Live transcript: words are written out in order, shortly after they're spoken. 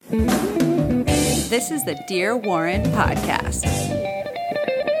This is the Dear Warren podcast.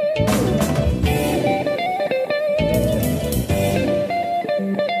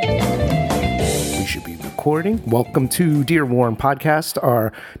 We should be recording. Welcome to Dear Warren podcast,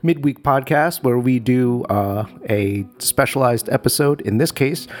 our midweek podcast where we do a specialized episode. In this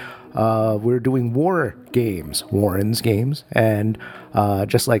case, we're doing war games, Warren's games. And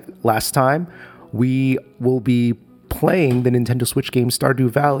just like last time, we will be playing the Nintendo Switch game Stardew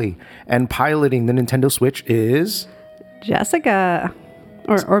Valley, and piloting the Nintendo Switch is Jessica,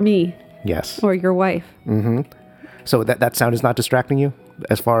 or me. Yes. Or your wife. Mm-hmm. So that sound is not distracting you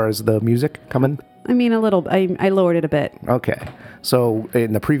as far as the music coming? I mean, a little. I lowered it a bit. Okay. So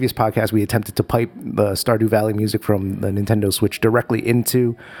in the previous podcast, we attempted to pipe the Stardew Valley music from the Nintendo Switch directly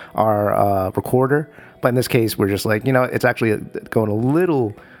into our recorder. But in this case, we're just like, it's actually going a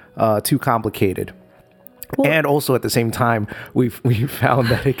little too complicated. Well, and also at the same time, we found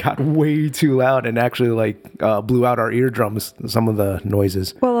that it got way too loud and actually blew out our eardrums, some of the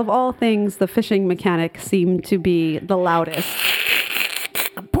noises. Well, of all things, the fishing mechanic seemed to be the loudest.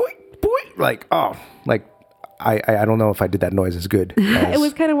 I don't know if I did that noise as good. It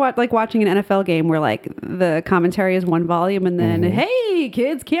was kind of like watching an NFL game where the commentary is one volume and then, hey,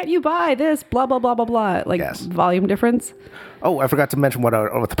 kids, can't you buy this? Blah, blah, blah, blah, blah. Yes. Volume difference. Oh, I forgot to mention what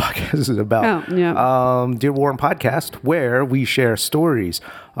the podcast is about. Oh, yeah. Dear Warren podcast, where we share stories,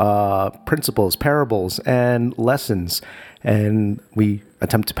 principles, parables, and lessons. And we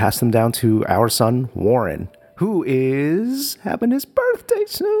attempt to pass them down to our son, Warren, who is having his birthday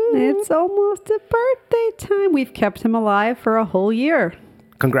soon. It's almost a birthday time. We've kept him alive for a whole year.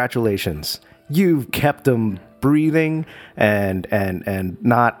 Congratulations. You've kept him breathing and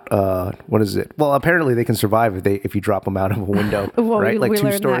not, what is it? Well, apparently they can survive if you drop them out of a window, well, right? We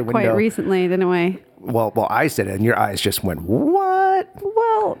learned that window. Quite recently, didn't we? Well, I said it and your eyes just went, what?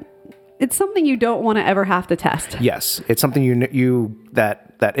 Well, it's something you don't want to ever have to test. Yes, it's something you that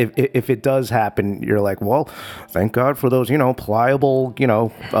if it does happen, you're like, well, thank God for those pliable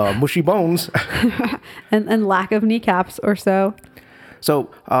mushy bones, and lack of kneecaps or so. So,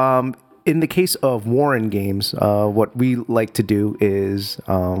 in the case of Warren games, what we like to do is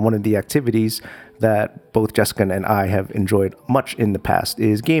one of the activities that both Jessica and I have enjoyed much in the past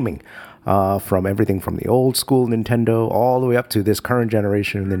is gaming. From everything from the old school Nintendo all the way up to this current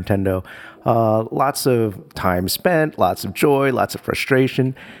generation of Nintendo. Lots of time spent, lots of joy, lots of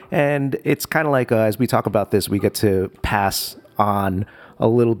frustration. And it's kind of like, as we talk about this, we get to pass on a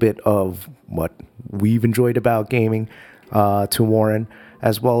little bit of what we've enjoyed about gaming to Warren,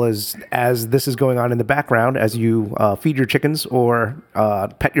 as well as this is going on in the background as you feed your chickens or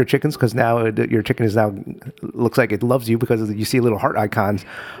pet your chickens, because now your chicken looks like it loves you because you see little heart icons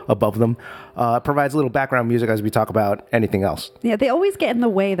above them. It provides a little background music as we talk about anything else. Yeah, they always get in the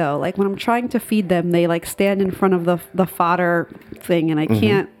way though. Like when I'm trying to feed them, they stand in front of the fodder thing, and I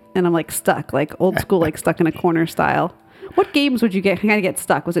can't, and I'm stuck, old school, stuck in a corner style. What games would you kind of get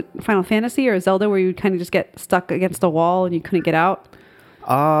stuck? Was it Final Fantasy or Zelda where you kind of just get stuck against a wall and you couldn't get out?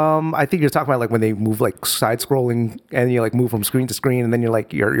 I think you're talking about when they move side scrolling and you move from screen to screen, and then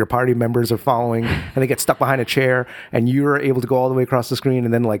you're your party members are following and they get stuck behind a chair and you're able to go all the way across the screen,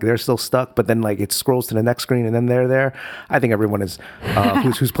 and then they're still stuck, but then it scrolls to the next screen and then they're there. I think everyone is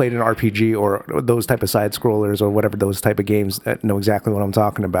who's played an RPG or those type of side scrollers or whatever those type of games know exactly what I'm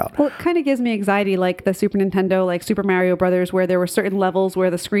talking about. Well, it kind of gives me anxiety, like the Super Nintendo, Super Mario Brothers, where there were certain levels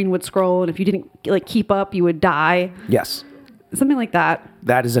where the screen would scroll and if you didn't keep up, you would die. Yes. Something like that.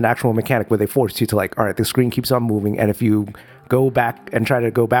 That is an actual mechanic where they force you to all right, the screen keeps on moving, and if you go back and try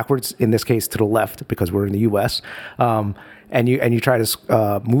to go backwards, in this case to the left because we're in the U.S., and you try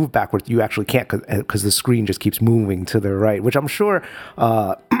to move backwards, you actually can't because the screen just keeps moving to the right, which I'm sure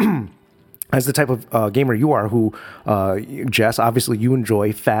as the type of gamer you are, who, Jess, obviously you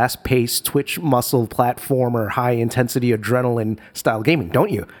enjoy fast-paced, twitch muscle platformer, high-intensity adrenaline style gaming,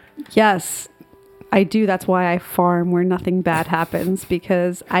 don't you? Yes. I do. That's why I farm where nothing bad happens,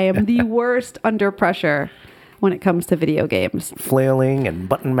 because I am the worst under pressure when it comes to video games. Flailing and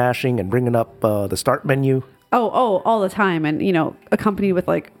button mashing and bringing up the start menu. Oh, all the time. And, accompanied with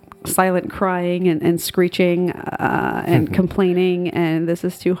silent crying and screeching and complaining, and this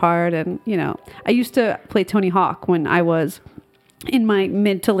is too hard. And, I used to play Tony Hawk when I was in my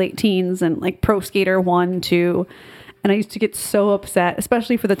mid to late teens and Pro Skater 1, 2. And I used to get so upset,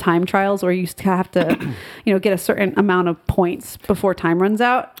 especially for the time trials where you used to have to, get a certain amount of points before time runs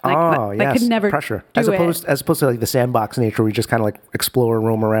out. Yes. I could never pressure. As opposed to the sandbox nature where you just kind of explore,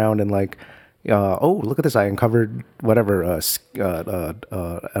 roam around, and oh, look at this, I uncovered whatever, an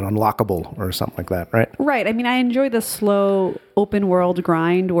unlockable or something like that, right? Right. I mean, I enjoy the slow open world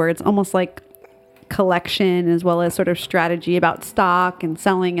grind where it's almost like collection as well as sort of strategy about stock and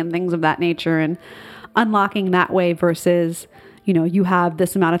selling and things of that nature, and unlocking that way versus, you know, you have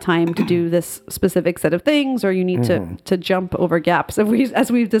this amount of time to do this specific set of things, or you need to jump over gaps.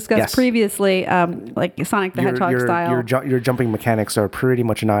 As we've discussed previously, like Sonic the Hedgehog style. Your jumping mechanics are pretty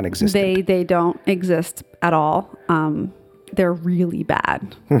much non-existent. They don't exist at all. They're really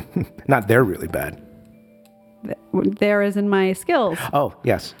bad. Not they're really bad. There is in my skills. Oh,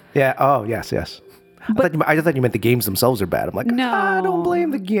 yes. Yeah. Oh, yes, yes. I thought you meant the games themselves are bad. I'm like, no. I don't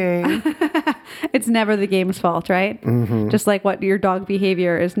blame the game. It's never the game's fault, right? Mm-hmm. Just like what your dog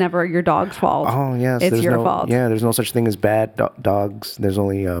behavior is never your dog's fault. Oh, yes. It's your fault. Yeah, there's no such thing as bad dogs. There's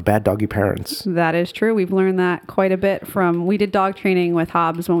only bad doggy parents. That is true. We've learned that quite a bit we did dog training with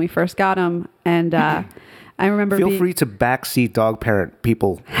Hobbs when we first got him. And I remember Feel free to backseat dog parent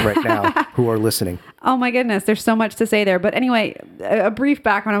people right now who are listening. Oh my goodness, there's so much to say there. But anyway, a brief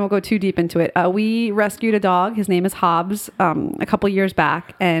background. I won't go too deep into it. We rescued a dog. His name is Hobbs. A couple years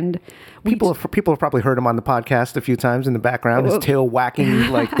back, and people have probably heard him on the podcast a few times in the background. His tail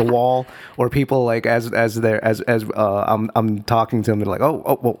whacking like the wall, or people like as I'm talking to them, they're like,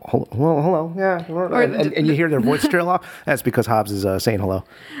 well, hello, yeah, and you hear their voice trail off. That's because Hobbs is saying hello.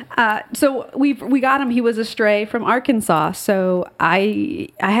 So we got him. He was a stray from Arkansas. So I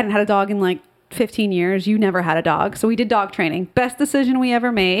hadn't had a dog in like 15 years. You never had a dog. So we did dog training. Best decision we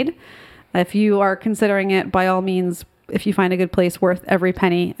ever made. If you are considering it, by all means, if you find a good place, worth every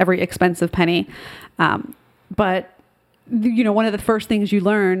penny, every expensive penny. But you know, one of the first things you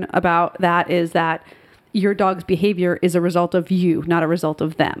learn about that is that your dog's behavior is a result of you, not a result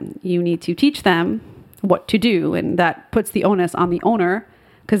of them. You need to teach them what to do. And that puts the onus on the owner,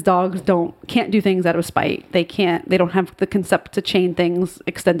 because dogs can't do things out of spite. They don't have the concept to chain things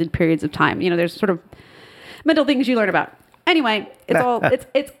extended periods of time. You know, there's sort of mental things you learn about. Anyway,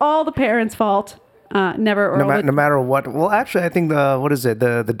 it's all the parents' fault. No matter what. Well, actually, I think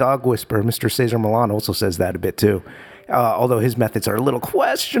the dog whisperer, Mr. Cesar Millan, also says that a bit too. Although his methods are a little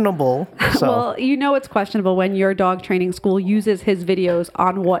questionable. So. Well, you know it's questionable when your dog training school uses his videos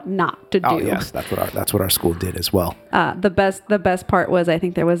on what not to do. Oh yes, that's what our school did as well. The best part was, I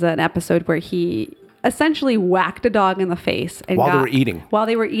think there was an episode where he essentially whacked a dog in the face while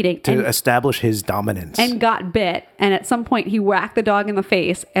they were eating to establish his dominance, and got bit. And at some point he whacked the dog in the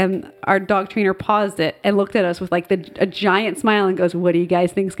face, and our dog trainer paused it and looked at us with like a giant smile and goes, "What do you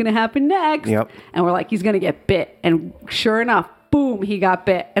guys think is going to happen next?" Yep. And we're like, "He's going to get bit." And sure enough, boom, he got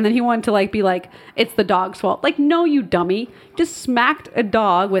bit. And then he wanted to be like, "It's the dog's fault." Like, no, you dummy. Just smacked a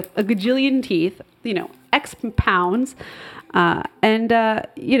dog with a gajillion teeth, X pounds.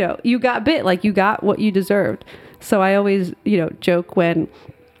 You got bit, like you got what you deserved. So I always, joke when,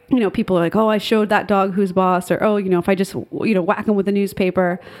 people are like, "Oh, I showed that dog who's boss," or, "Oh, if I just, whack him with a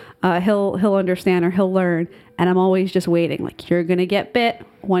newspaper, he'll understand or he'll learn." And I'm always just waiting, like, you're going to get bit.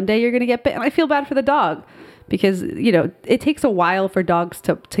 One day you're going to get bit. And I feel bad for the dog because, it takes a while for dogs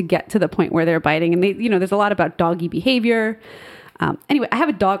to get to the point where they're biting. And there's a lot about doggy behavior. Anyway, I have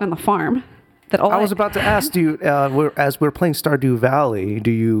a dog on the farm. I was about to ask, do you, as we're playing Stardew Valley,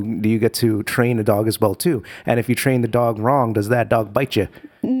 do you get to train a dog as well too? And if you train the dog wrong, does that dog bite you?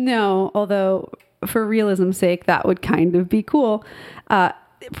 No, although for realism's sake, that would kind of be cool.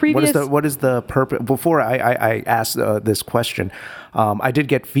 What is the purpose? Before I ask this question, I did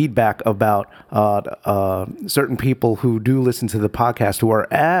get feedback about certain people who do listen to the podcast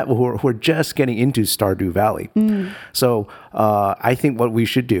who are just getting into Stardew Valley. So I think what we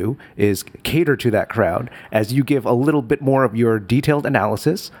should do is cater to that crowd as you give a little bit more of your detailed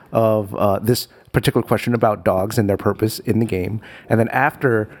analysis of this particular question about dogs and their purpose in the game, and then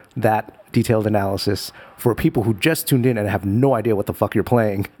after that detailed analysis, for people who just tuned in and have no idea what the fuck you're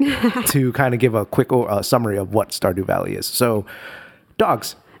playing, to kind of give a quick summary of what Stardew Valley is. So,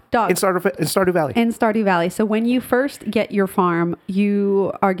 dogs. In Stardew Valley. In Stardew Valley. So when you first get your farm,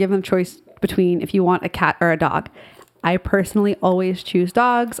 you are given a choice between if you want a cat or a dog. I personally always choose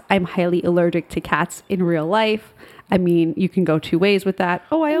dogs. I'm highly allergic to cats in real life. I mean, you can go two ways with that.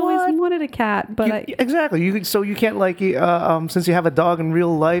 Oh, I always wanted a cat, but exactly. You can't since you have a dog in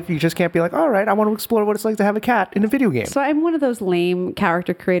real life, you just can't be like, all right, I want to explore what it's like to have a cat in a video game. So I'm one of those lame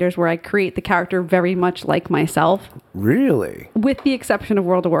character creators where I create the character very much like myself. Really? With the exception of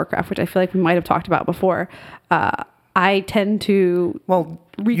World of Warcraft, which I feel like we might have talked about before. I tend to Well,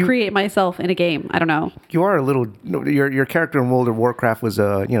 recreate myself in a game. I don't know. you are a little. Your character in World of Warcraft was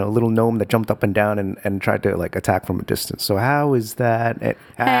a little gnome that jumped up and down and tried to like attack from a distance. So how is that?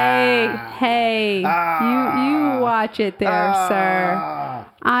 Hey, you watch it there, sir.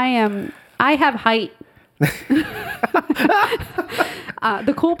 I have height.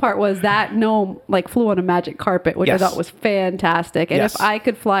 The cool part was that gnome like flew on a magic carpet, which Yes. I thought was fantastic. And Yes. if I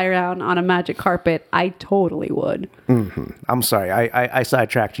could fly around on a magic carpet, I totally would. I'm sorry, I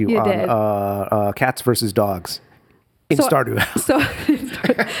sidetracked you, You on did. cats versus dogs in Stardew Valley.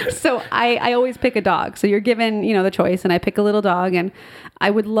 So I always pick a dog. So you're given, the choice, and I pick a little dog. And I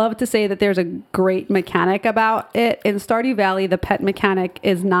would love to say that there's a great mechanic about it. In Stardew Valley, the pet mechanic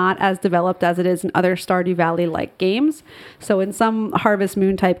is not as developed as it is in other Stardew Valley-like games. So in some Harvest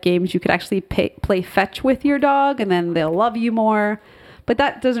Moon type games, you could actually play fetch with your dog, and then they'll love you more. But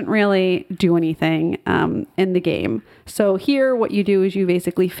that doesn't really do anything in the game. So here, what you do is you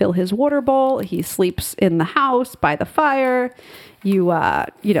basically fill his water bowl. He sleeps in the house by the fire. You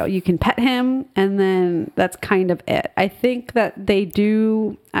can pet him, and then that's kind of it. I think that they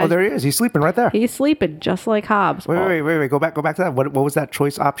do. Oh, there he is. He's sleeping right there. He's sleeping just like Hobbs. Wait. Go back to that. What was that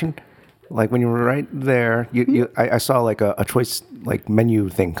choice option? Like when you were right there, I saw like a choice like menu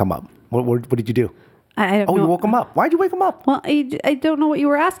thing come up. What did you do? I don't know. You woke him up. Why'd you wake him up? Well, I don't know what you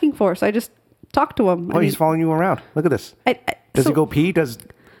were asking for, so I just talked to him. Oh, he's following you around. Look at this. Does he go pee?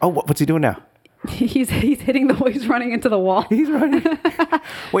 What's he doing now? He's hitting he's running into the wall. He's running.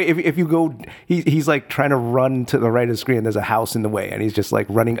 Wait, if you go, he's like trying to run to the right of the screen. There's a house in the way, and he's just like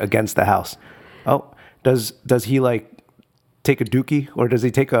running against the house. Oh, does he like take a dookie, or does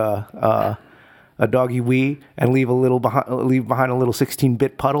he take a doggy wee and leave behind a little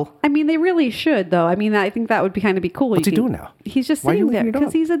 16-bit puddle? I mean, they really should, though. I mean, I think that would be kind of be cool. What's he doing now? He's just Why are you sitting there leaving your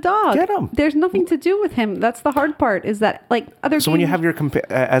because dog? he's a dog. Get him. There's nothing to do with him. That's the hard part. Is that like other? So when you games- have your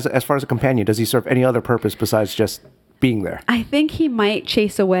as far as a companion, does he serve any other purpose besides just being there? I think he might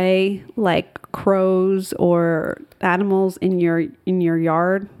chase away like crows or animals in your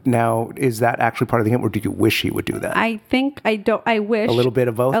yard. Now, is that actually part of the game, or do you wish he would do that? I think I don't. I wish A little bit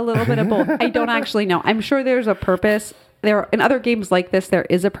of both? A little bit of both. I don't actually know. I'm sure there's a purpose. In other games like this, there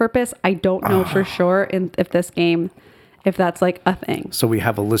is a purpose. I don't know for sure if that's like a thing. So we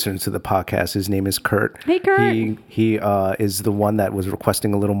have a listener to the podcast. His name is Kurt. Hey, Kurt. He is the one that was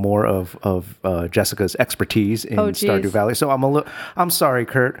requesting a little more of Jessica's expertise in Oh, geez. Stardew Valley. So I'm sorry,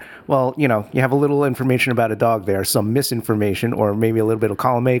 Kurt. Well, you have a little information about a dog there, some misinformation, or maybe a little bit of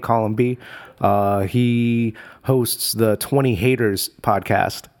column A, column B. He hosts the 20 Haters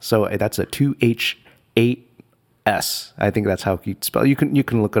podcast. So that's a 2H8S. I think that's how you spell. You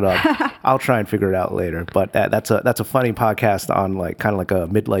can look it up. I'll try and figure it out later. But that's a funny podcast on like kind of like a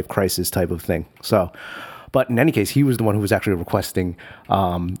midlife crisis type of thing. So, but in any case, he was the one who was actually requesting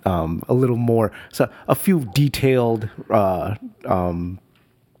a little more, so a few detailed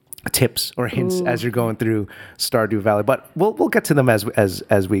tips or hints as you're going through Stardew Valley. But we'll get to them as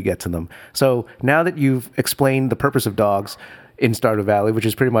we get to them. So now that you've explained the purpose of dogs in Stardew Valley, which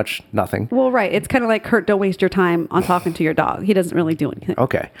is pretty much nothing. Well, right. It's kind of like, Kurt, don't waste your time on talking to your dog. He doesn't really do anything.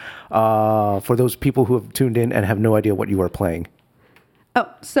 Okay. For those people who have tuned in and have no idea what you are playing.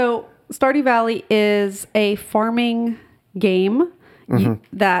 Oh, so Stardew Valley is a farming game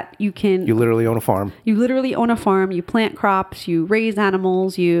that you can... You literally own a farm. You literally own a farm. You plant crops. You raise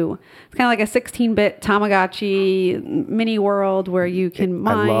animals. It's kind of like a 16-bit Tamagotchi mini world where you can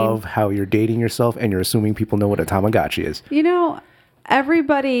mine. I love how you're dating yourself and you're assuming people know what a Tamagotchi is.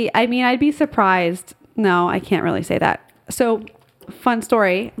 Everybody, I mean, I'd be surprised. No, I can't really say that. So, fun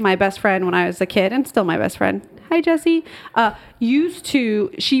story. My best friend when I was a kid, and still my best friend, hi Jessie,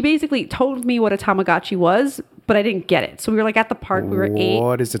 she basically told me what a Tamagotchi was, but I didn't get it. So we were like at the park, we were 8.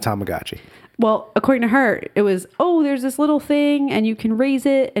 What is a Tamagotchi? Well, according to her, it was, there's this little thing and you can raise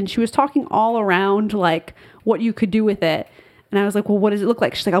it. And she was talking all around like what you could do with it. And I was like, well, what does it look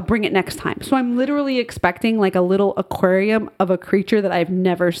like? She's like, I'll bring it next time. So I'm literally expecting like a little aquarium of a creature that I've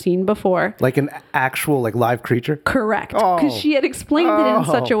never seen before. Like an actual like live creature? Correct. Because she had explained it in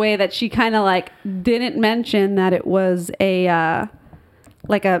such a way that she kind of like didn't mention that it was a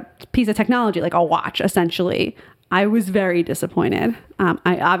piece of technology, like a watch, essentially. I was very disappointed.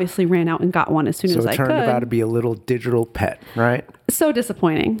 I obviously ran out and got one as soon as I could. So it turned out to be a little digital pet, right? So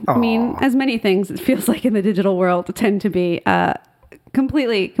disappointing. I mean, as many things it feels like in the digital world tend to be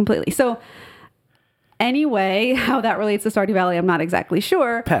completely. So anyway, how that relates to Stardew Valley, I'm not exactly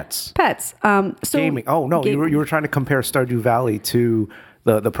sure. Pets. So Gaming. Oh, no. Gaming. You were trying to compare Stardew Valley to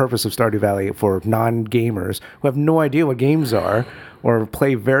the purpose of Stardew Valley for non-gamers who have no idea what games are or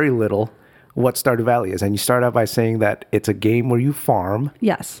play very little. what Stardew Valley is. And you start out by saying that it's a game where you farm,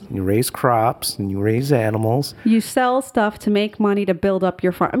 Yes. you raise crops, and you raise animals. You sell stuff to make money to build up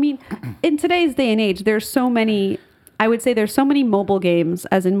your farm. I mean, in today's day and age, there's so many, I would say there's so many mobile games,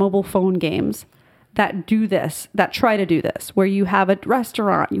 as in mobile phone games, that do this, that try to do this, where you have a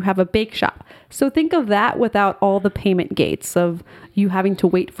restaurant, you have a bake shop. So think of that without all the payment gates of you having to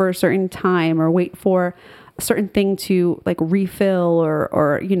wait for a certain time or wait for a certain thing to like refill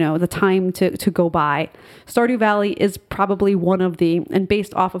or you know, the time to go by. Stardew Valley is probably one of the, and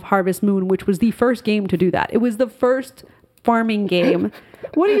based off of Harvest Moon, which was the first game to do that. It was the first farming game.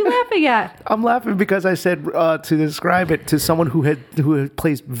 What are you laughing at? I'm laughing because I said to describe it to someone who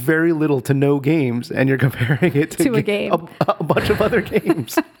plays very little to no games, and you're comparing it to a game. a bunch of other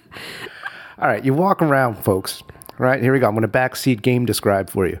games. All right, you walk around, folks. Right, here we go. I'm going to backseat game describe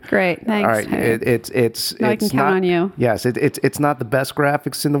for you. Great, thanks. All right, it's Now I can count on you. Yes, it's not the best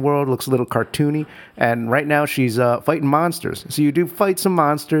graphics in the world. It looks a little cartoony, and right now she's fighting monsters. So you do fight some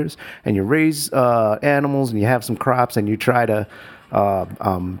monsters, and you raise animals, and you have some crops, and you try to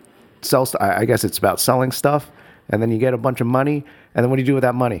sell. I guess it's about selling stuff, and then you get a bunch of money, and then what do you do with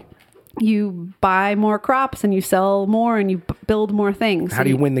that money? You buy more crops and you sell more and you build more things. How do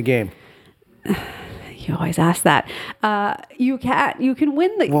you win the game? You always ask that. You can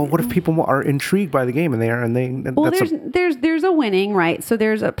win the. Well, what if people are intrigued by the game Well, there's a winning, right? So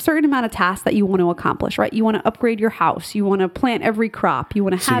there's a certain amount of tasks that you want to accomplish, right? You want to upgrade your house. You want to plant every crop. You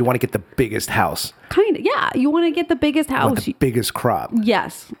want to so you want to get the biggest house, kind of, yeah. You want to get the biggest you want house. the biggest crop.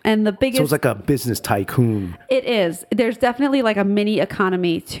 Yes, and the biggest. So it's like a business tycoon. It is. There's definitely like a mini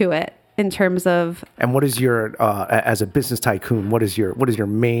economy to it in terms of. And what is your as a business tycoon? What is your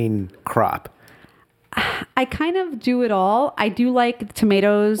main crop? I kind of do it all. I do like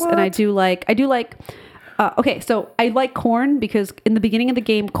tomatoes and I do like okay, so I like corn because in the beginning of the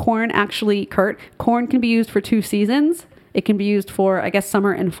game, corn can be used for 2 seasons. It can be used for, I guess,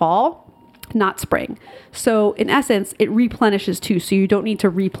 summer and fall, not spring. So in essence, it replenishes too, so you don't need to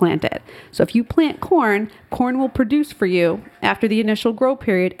replant it. So if you plant corn will produce for you after the initial grow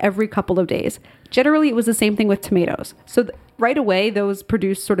period every couple of days. Generally, it was the same thing with tomatoes. So right away, those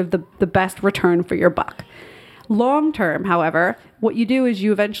produce sort of the best return for your buck. Long term, however, what you do is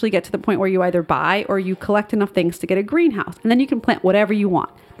you eventually get to the point where you either buy or you collect enough things to get a greenhouse. And then you can plant whatever you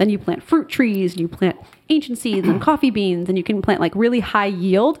want. Then you plant fruit trees, and you plant ancient seeds and coffee beans, and you can plant like really high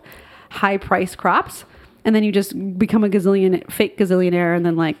yield, high price crops. And then you just become a fake gazillionaire and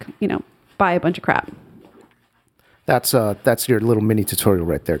then buy a bunch of crap. That's your little mini tutorial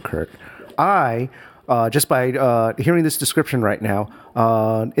right there, Kurt. I just by hearing this description right now,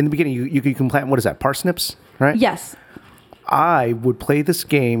 in the beginning you can plant, what is that, parsnips, right? Yes. I would play this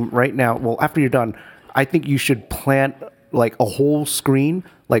game right now. Well, after you're done, I think you should plant like a whole screen,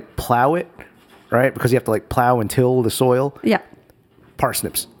 like plow it, right? Because you have to like plow and till the soil. Yeah.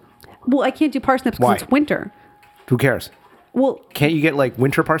 Parsnips. Well, I can't do parsnips Why? because it's winter. Who cares? Well, can't you get like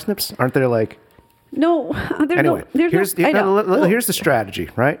winter parsnips? Aren't there like... No, anyway, here's the strategy,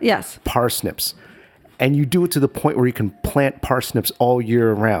 right? Yes. Parsnips. And you do it to the point where you can plant parsnips all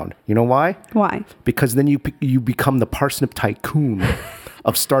year round. You know why? Why? Because then you become the parsnip tycoon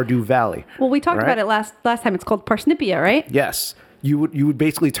of Stardew Valley. Well, we talked about it last time. It's called Parsnipia, right? Yes. You would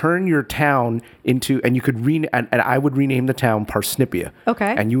basically turn your town into, and you could and I would rename the town Parsnipia.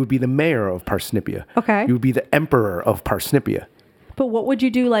 Okay. And you would be the mayor of Parsnipia. Okay. You would be the emperor of Parsnipia. But what would you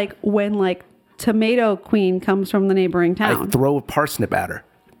do when Tomato Queen comes from the neighboring town? I throw a parsnip at her.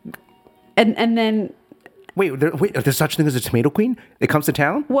 And then... Wait, there's such thing as a tomato queen? It comes to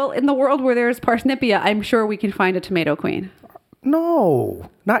town? Well, in the world where there's Parsnipia, I'm sure we can find a tomato queen. No,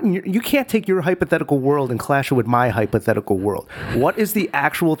 not in you can't take your hypothetical world and clash it with my hypothetical world. What is the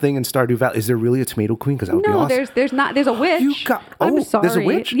actual thing in Stardew Valley? Is there really a tomato queen? Because that would be awesome. No, there's not. There's a witch. I'm sorry. There's a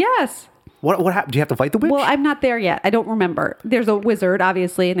witch? Yes. What happened? Do you have to fight the witch? Well, I'm not there yet. I don't remember. There's a wizard,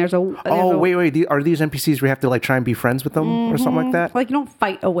 obviously, and there's a... Wait. Are these NPCs where you have to try and be friends with them or something like that? You don't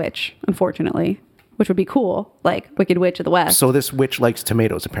fight a witch, unfortunately, which would be cool, like Wicked Witch of the West. So this witch likes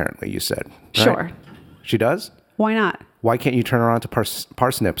tomatoes, apparently, you said. Right? Sure. She does? Why not? Why can't you turn her on to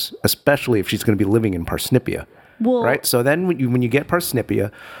parsnips, especially if she's going to be living in Parsnipia? Well... Right? So then when you get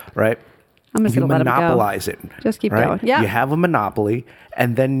Parsnipia, right... I'm just you going to let him go. monopolize it. Just keep going. Yeah. You have a monopoly,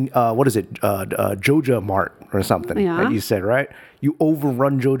 and then what is it? Joja Mart or something that you said, right? You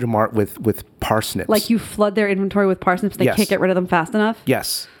overrun Joja Mart with parsnips. Like you flood their inventory with parsnips. They can't get rid of them fast enough.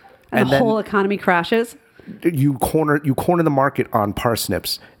 Yes. And the whole economy crashes. You corner the market on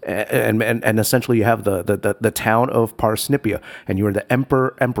parsnips, and essentially you have the town of Parsnipia, and you are the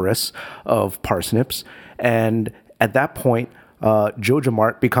empress of parsnips, and at that point, Joja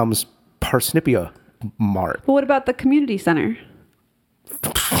Mart becomes Parsnipia Mart. But what about the community center?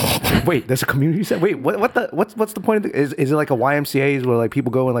 Wait, there's a community center. Wait, what's the point of is it like a YMCA where like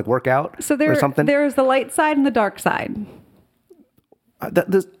people go and like work out So or something? there's the light side and the dark side.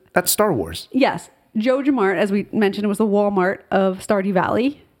 That's Star Wars. Yes. Joja Mart, as we mentioned, was the Walmart of Stardew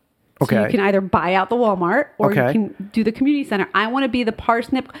Valley. So Okay. you can either buy out the Walmart or Okay. you can do the community center. I want to be the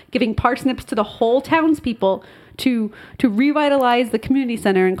parsnip, giving parsnips to the whole townspeople to revitalize the community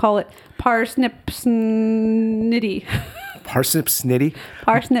center and call it Parsnips Nitty. Parsnip Snitty.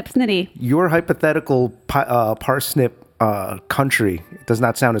 Parsnips Nitty. Your hypothetical parsnip country does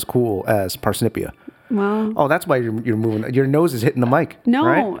not sound as cool as Parsnipia. Well, Oh, that's why you're moving. Your nose is hitting the mic. no,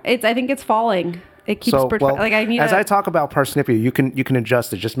 right? I think it's falling. It keeps like I need as I talk about Parsnipia, you can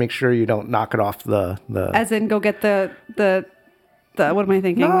adjust it. Just make sure you don't knock it off the. as in go get the what am I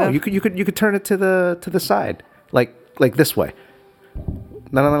thinking? No, The- you could turn it to the side, like this way.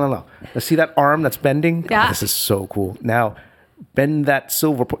 No. Let's see that arm that's bending. Yeah. Oh, this is so cool. Now, bend that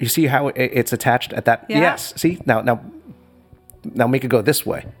silver. You see how it's attached at that? Yeah. Yes. See now make it go this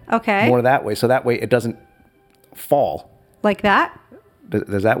way. Okay. More that way, so that way it doesn't fall. like that.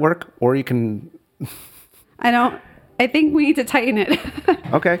 Does that work? Or you can. I think we need to tighten it.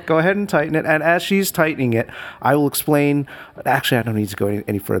 Okay, go ahead and tighten it. And as she's tightening it, I will explain. Actually, I don't need to go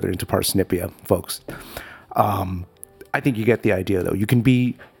any further into Parsnipia, folks. I think you get the idea, though. You can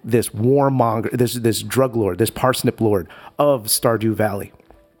be this warmonger, this drug lord, this parsnip lord of Stardew Valley.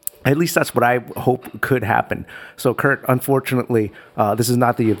 At least that's what I hope could happen. So, Kurt, unfortunately, this is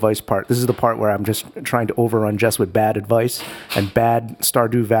not the advice part. This is the part where I'm just trying to overrun Jess with bad advice and bad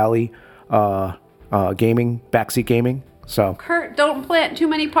Stardew Valley gaming, backseat gaming. So, Kurt, don't plant too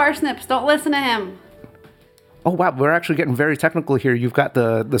many parsnips. Don't listen to him. oh wow, we're actually getting very technical here. You've got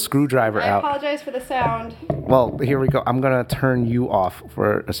the screwdriver I out. apologize for the sound. Well, here we go. I'm gonna turn you off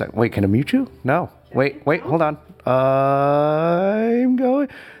for a second. Wait, can I mute you? No. Wait, hold on. I'm going.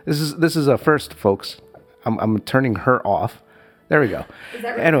 This is a first, folks. I'm turning her off. There we go. Is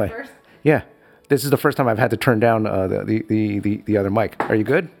that really anyway, the first? Yeah. This is the first time I've had to turn down the other mic. Are you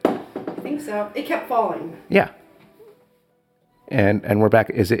good? I think so. It kept falling. Yeah. And we're back.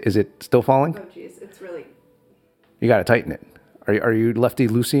 Is it still falling? Oh, jeez. It's really... You got to tighten it. Are you lefty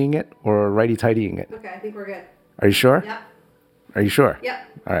loosening it or righty tightying it? Okay, I think we're good. Are you sure? Yep. Are you sure? Yep.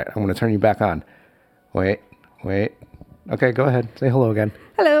 All right, I'm going to turn you back on. Wait. Okay, go ahead. Say hello again.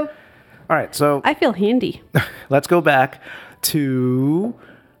 Hello. All right, so I feel handy. let's go back to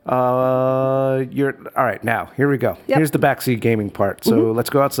your. All right, now here we go. Yep. Here's the backseat gaming part. So let's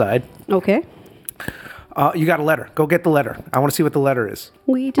go outside. Okay. You got a letter. Go get the letter. I want to see what the letter is.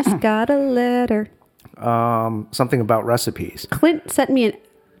 We just got a letter. Something about recipes. Clint sent me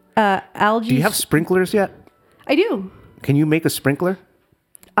an algae... Do you have sprinklers yet? I do. Can you make a sprinkler?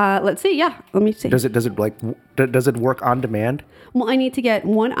 Let's see. Yeah, let me see. Does it work on demand? Well, I need to get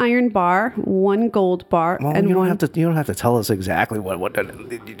 1 iron bar, 1 gold bar, Well, and you don't one... have to tell us exactly what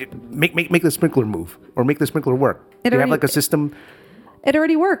make the sprinkler move or make the sprinkler work. Do you have already- like a system? It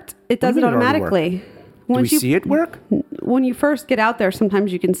already worked. It does do it you mean it already automatically. Do we see it work? When you first get out there,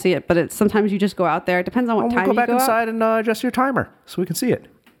 sometimes you can see it, but sometimes you just go out there. It depends on what We'll time go you back go out. inside and adjust your timer so we can see it.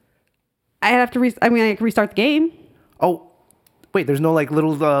 I have to. I can restart the game. Oh, wait. There's no like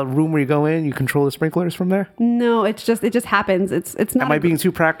little room where you go in. You control the sprinklers from there. No, it just happens. It's not. Am I being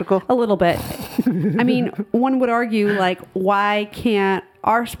too practical? a little bit? I mean, one would argue like, why can't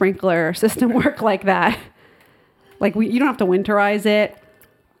our sprinkler system work like that? Like you don't have to winterize it.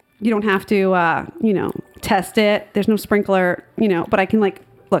 You don't have to, test it. There's no sprinkler, but I can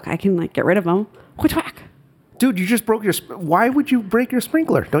I can get rid of them. Whack. Dude, you just broke your. Why would you break your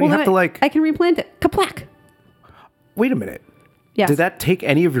sprinkler? Don't you have to I can replant it. Kaplack. Wait a minute. Yes. Did that take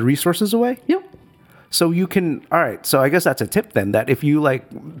any of your resources away? Yep. So you can, all right. So I guess that's a tip then, that if you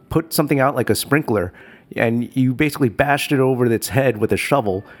put something out like a sprinkler and you basically bashed it over its head with a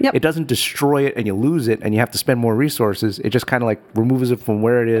shovel, Yep. it doesn't destroy it and you lose it and you have to spend more resources. It just kind of removes it from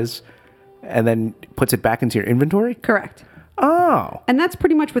where it is and then puts it back into your inventory. Correct. Oh, And that's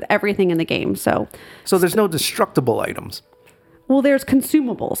pretty much with everything in the game. So there's no destructible items. well, there's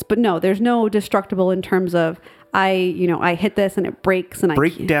consumables, but no, there's no destructible in terms of I hit this and it breaks and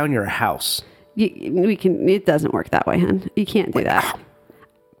Break down your house. It doesn't work that way, hun. You can't do that.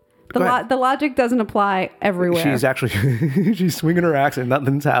 Go ahead. The logic doesn't apply everywhere. She's actually, she's swinging her axe and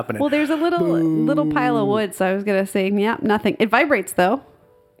nothing's happening. Well, there's a little pile of wood, so I was gonna say, yeah, nothing. It vibrates though.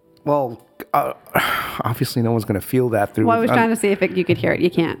 Well, obviously no one's going to feel that through. Well, I was trying to see if you could hear it. You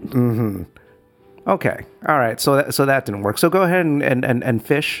can't. Okay. All right. So that didn't work. So go ahead and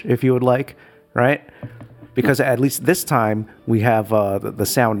fish if you would like, right? because at least this time we have the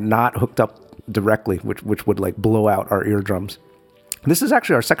sound not hooked up directly, which would like blow out our eardrums. This is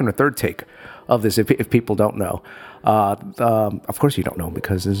actually our second or third take of this, if people don't know. Of course you don't know,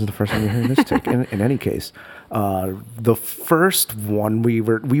 because this is the first time you're hearing this take. In any case, the first one we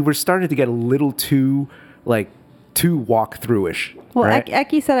were starting to get a little too walkthrough-ish. Well, right?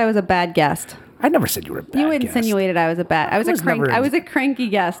 Eki said I was a bad guest. I never said you were a bad You guest. insinuated I was a bad. I was a cranky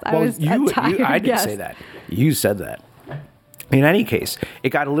guest. I was a tired I didn't guest. say that. You said that. In any case, it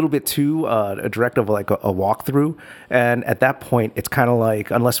got a little bit too direct of like a walkthrough, and at that point, it's kind of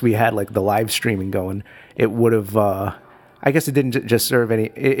like, unless we had like the live streaming going, it would have. I guess it didn't just serve any.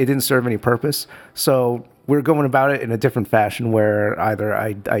 It didn't serve any purpose. So we're going about it in a different fashion, where either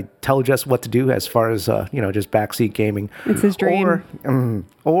I tell Jess what to do as far as just backseat gaming. It's his dream.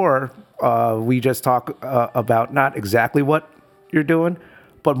 Or we just talk about not exactly what you're doing,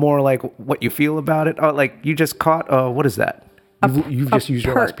 but more like what you feel about it. Like you just caught. What is that? You've just used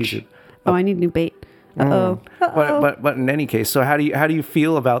your last piece of. Oh, I need new bait. Uh-oh. But in any case, so how do you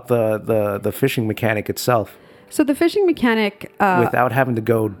feel about the fishing mechanic itself, So the fishing mechanic, without having to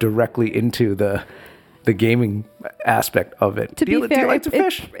go directly into the gaming aspect of it? To do you be fair, like to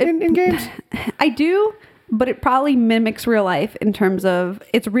fish in games? I do, but it probably mimics real life in terms of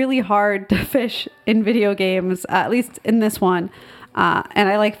it's really hard to fish in video games, at least in this one. And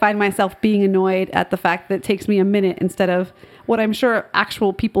I find myself being annoyed at the fact that it takes me a minute instead of what I'm sure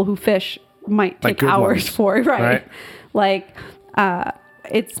actual people who fish might take hours for. Right.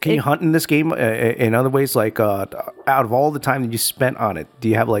 Can you hunt in this game in other ways? Like out of all the time that you spent on it, do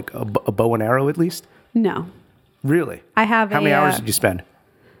you have like a bow and arrow at least? No. Really? I have. How many hours did you spend?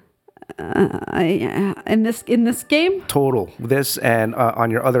 In this game? Total. This and on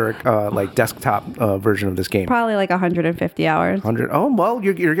your other desktop version of this game. Probably 150 hours. 100. Oh well,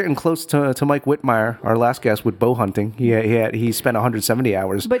 you're getting close to Mike Whitmire, our last guest with bow hunting. He spent 170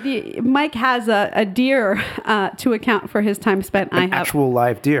 hours. But Mike has a deer to account for his time spent. I have actual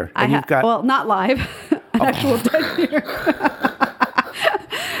live deer. And you've got well, not live, an actual dead deer.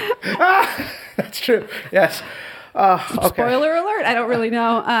 That's true. Yes. Okay. Spoiler alert! I don't really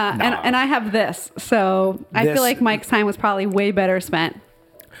know. No. And I have this, so I feel like Mike's time was probably way better spent.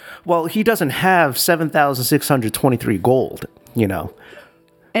 Well, he doesn't have 7,623 gold.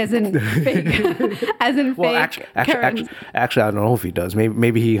 As in fake. As in well, fake. Actually, I don't know if he does.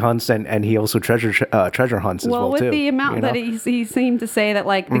 Maybe he hunts and he also treasure hunts as well with too. The amount that he seemed to say that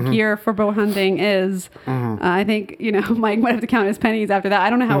the gear for bow hunting is, I think Mike might have to count his pennies after that. I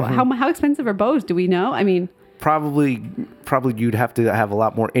don't know how expensive are bows. Do we know? I mean. Probably you'd have to have a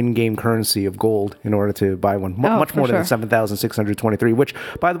lot more in-game currency of gold in order to buy one. Much more than 7,623, which,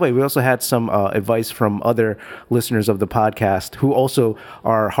 by the way, we also had some advice from other listeners of the podcast who also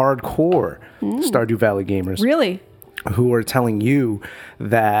are hardcore Stardew Valley gamers. Really? Who are telling you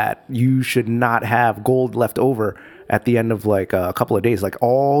that you should not have gold left over at the end of a couple of days.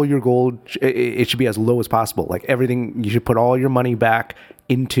 All your gold, it should be as low as possible. Everything, you should put all your money back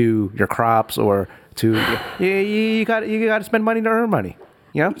into your crops or you got to spend money to earn money.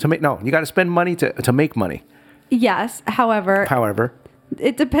 You got to spend money to make money. Yes. However,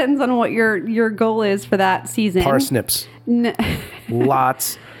 it depends on what your goal is for that season. Parsnips.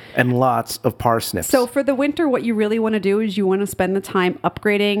 Lots and lots of parsnips. So for the winter, what you really want to do is you want to spend the time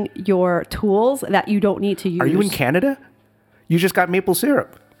upgrading your tools that you don't need to use. Are you in Canada? You just got maple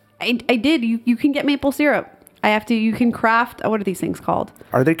syrup. I did. You can get maple syrup. You can craft, what are these things called?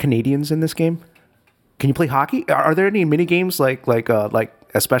 Are there Canadians in this game? Can you play hockey? Are there any mini games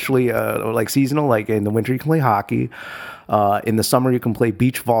especially seasonal? In the winter you can play hockey. In the summer you can play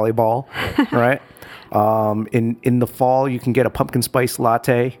beach volleyball, right? In the fall you can get a pumpkin spice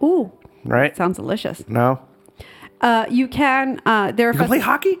latte. Ooh, right? Sounds delicious. No. You can. You can play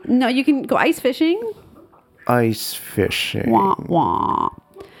hockey? No, you can go ice fishing. Ice fishing. Wah,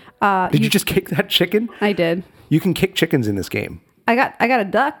 wah. Did you just kick that chicken? I did. You can kick chickens in this game. I got a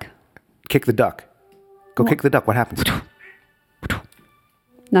duck. Kick the duck. Go kick the duck. What happens?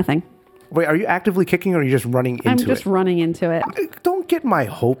 Nothing. Wait, are you actively kicking or are you just running into it? I'm just running into it. Don't get my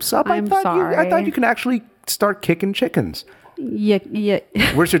hopes up. I'm sorry. I thought you can actually start kicking chickens. Yeah.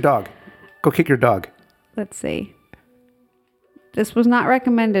 Where's your dog? Go kick your dog. Let's see. This was not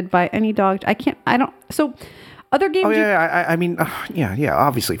recommended by any dog. So other games. Oh, yeah. I mean, yeah.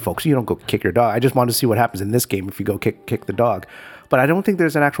 Obviously, folks, you don't go kick your dog. I just wanted to see what happens in this game if you go kick the dog. But I don't think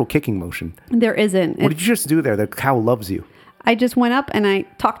there's an actual kicking motion. There isn't. What did you just do there? The cow loves you. I just went up and I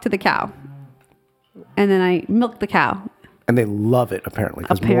talked to the cow. And then I milked the cow. And they love it, apparently,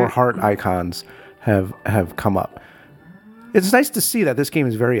 because more heart icons have come up. It's nice to see that this game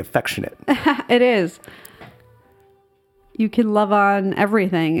is very affectionate. It is. You can love on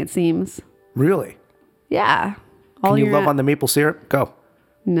everything, it seems. Really? Yeah. Can you love on the maple syrup? Go.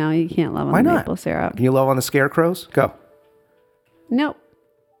 No, you can't love on Why the not? maple syrup. Can you love on the scarecrows? Go. Nope.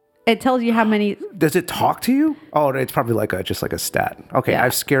 It tells you how many. Does it talk to you? Oh, it's probably like just like a stat. Okay, Yeah.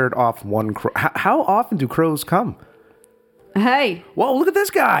 I've scared off one crow. How often do crows come? Hey, Whoa, look at this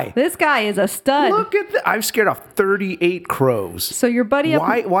guy. this guy is a stud. Look at that. I've scared off 38 crows. So your buddy up.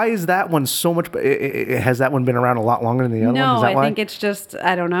 Why is that one so much? Has that one been around a lot longer than the other one? No, Is that I why? think it's just,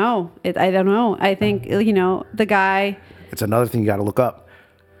 I don't know. I don't know. I think, the guy. It's another thing you got to look up.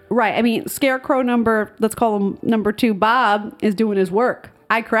 Right. I mean, Scarecrow let's call him number 2, Bob, is doing his work.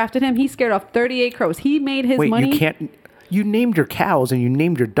 I crafted him. He scared off 38 crows. He made his Wait, money. you can't. You named your cows and you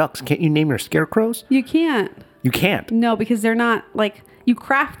named your ducks. Can't you name your scarecrows? You can't. You can't. No, because they're not like, you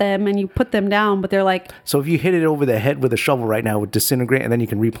craft them and you put them down, but they're like, So if you hit it over the head with a shovel right now, it would disintegrate and then you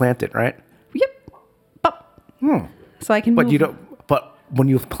can replant it, right? yep. Bop. So I can But move. you don't. But when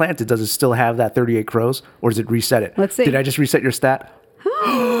you plant it, does it still have that 38 crows, or does it reset it? Let's see. Did I just reset your stat?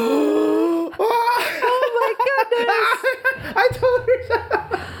 Oh my goodness. I totally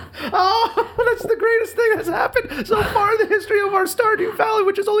reset. Oh, that's the greatest thing that's happened so far in the history of our Stardew Valley,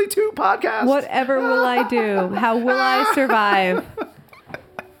 which is only 2 podcasts. Whatever will I do? How will I survive?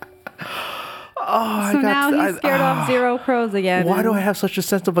 Oh, So now he's scared off 0 crows again. Why do I have such a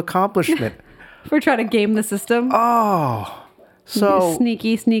sense of accomplishment? We're trying to game the system. Oh, so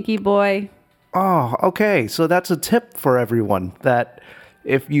Sneaky boy. oh, okay. So that's a tip for everyone that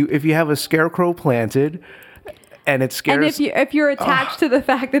if you have a scarecrow planted and it scares And if you're attached to the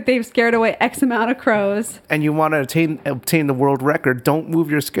fact that they've scared away X amount of crows, and you want to obtain the world record, don't move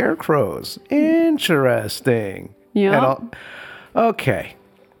your scarecrows. Interesting. Yeah. And okay.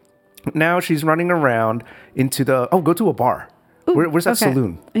 Now she's running around into the go to a bar. Where's that okay.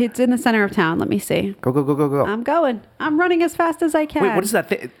 saloon? It's in the center of town. Let me see. Go. I'm going. I'm running as fast as I can. Wait, what is that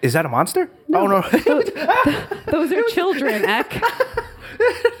thing? Is that a monster? Oh no. Those are children, Eck.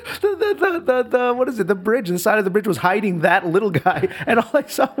 the what is it? The bridge. The side of the bridge was hiding that little guy, and all I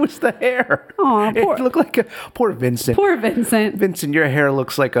saw was the hair. Aw, poor- It looked like poor Vincent. Poor Vincent. Vincent, your hair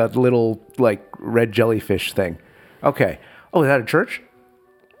looks like a little like red jellyfish thing. Okay. Oh, is that a church?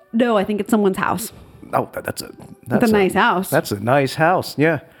 No, I think it's someone's house. Oh, that's a nice house. That's a nice house.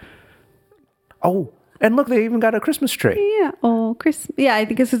 Yeah. Oh, and look, they even got a Christmas tree. Yeah. Oh, Chris. Yeah, I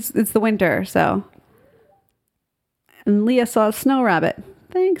think it's the winter. So. And Leah saw a snow rabbit.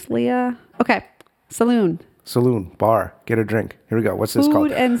 Thanks, Leah. Okay. Saloon. Saloon, bar, get a drink. Here we go. What's this Food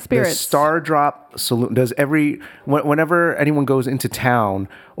called? and spirits. The Star Drop Saloon. Does whenever anyone goes into town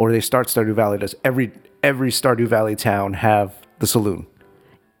or they start Stardew Valley, does every Stardew Valley town have the saloon?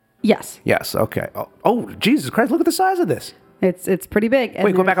 Yes. Yes. Okay. Oh, Jesus Christ! Look at the size of this. It's pretty big. And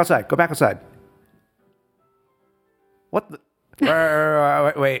Wait, go there's- back outside. Go back outside. What the?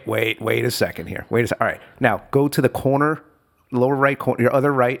 Wait a second here. Wait a second. All right. Now go to the corner, lower right corner, your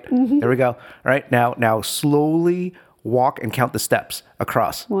other right. Mm-hmm. There we go. All right. Now slowly walk and count the steps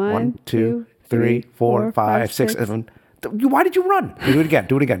across. 1, 2, 3, 4, 5, 6, 7. Why did you run? Do it again.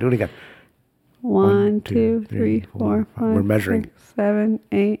 Do it again. 1, 2, 3, 4, 5. We're measuring. 6, 7,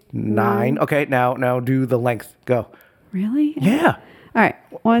 8, 9. Okay. Now do the length. Go. Really? Yeah. All right.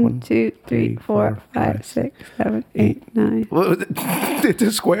 1, 2, 3, 4, 5, 6, 7, 8, 9. It's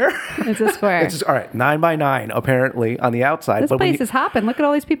a square. It's a square. All right, 9 by 9 apparently on the outside. This but when place is hopping. Look at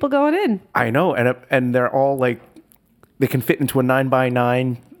all these people going in. I know, and they're all like they can fit into a 9 by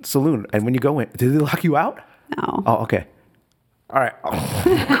 9 saloon. And when you go in, did they lock you out? No. Oh, okay. All right.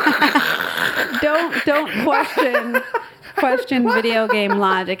 Don't question video game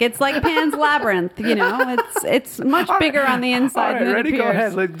logic. It's like Pan's Labyrinth, It's much bigger on the All inside right, than it ready? Go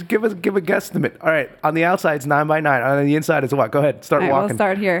appears. ahead. Let's give a guesstimate. All right, on the outside it's 9 by 9. On the inside it's what? Go ahead. Start All right, walking. we'll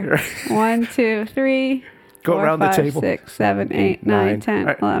start here. 1, 2, 3. Go 4, around the 5, table. 6, 7, 8, 9, 9. 10, All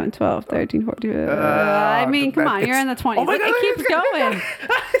right. 11, 12, 13, 14. I mean, come on, you're in the 20s. Oh my God, it keeps going.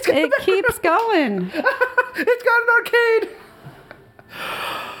 It keeps going. It's got an arcade.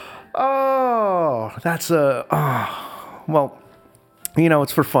 Oh, that's well,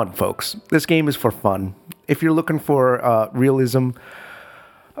 it's for fun, folks. This game is for fun. If you're looking for realism,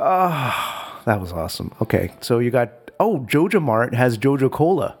 that was awesome. Okay, so you got Joja Mart has Joja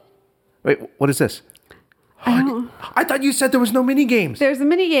Cola. Wait, what is this? I thought you said there was no mini games. There's a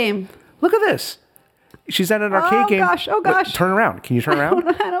mini game. Look at this. She's at an arcade game. Oh gosh. Wait, turn around. Can you turn I around? don't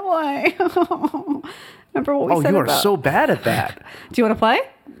know how to play. Remember what we said You are about... so bad at that. Do you want to play?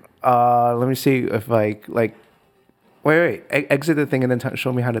 Let me see if wait. Exit the thing and then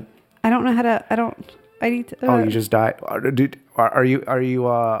show me how to. I don't know how to. I need to. You just died. Dude, are you?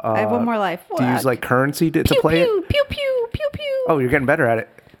 I have one more life. Do you use like currency to Pew play pew it? pew pew pew pew. Oh, you're getting better at it.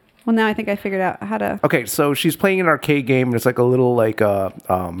 Well, now I think I figured out how to. Okay, so she's playing an arcade game, and it's like a little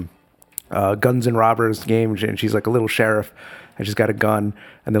guns and robbers game, and she's like a little sheriff, and she's got a gun,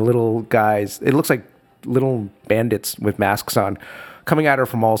 and the little guys, it looks like little bandits with masks on, coming at her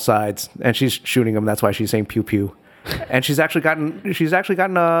from all sides, and she's shooting them. That's why she's saying pew pew, and she's actually gotten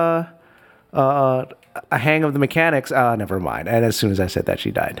a hang of the mechanics. Never mind. And as soon as I said that, she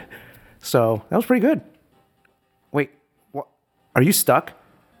died. So that was pretty good. Wait, what? Are you stuck?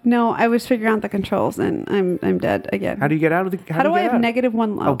 No, I was figuring out the controls, and I'm dead again. How do you get out of the? How do I have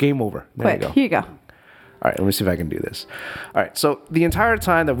 -1 low? Oh, game over. There Wait, you go. here you go. All right, let me see if I can do this. All right, so the entire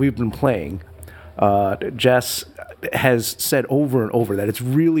time that we've been playing, Jess has said over and over that it's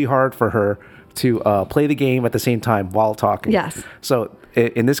really hard for her to play the game at the same time while talking. Yes. So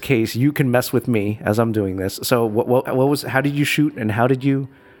in this case, you can mess with me as I'm doing this. So what was? How did you shoot, and how did you?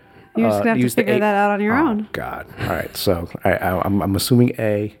 You're just gonna have to use the figure that out on your own. God. All right. So I'm assuming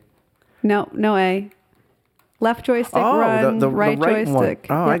A. No A. Left joystick run, the right joystick.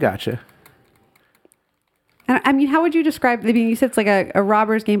 One. Oh, Yep. I gotcha. And I mean, how would you describe? I mean, you said it's like a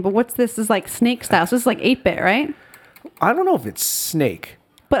robber's game, but what's this? Is like Snake style. So this is like 8-bit, right? I don't know if it's Snake.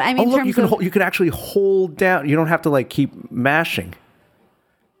 But I mean, Oh, look, in terms of you can actually hold down. You don't have to like keep mashing.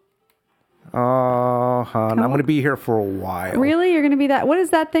 Oh, hon, I'm going to be here for a while. really, you're going to be that. What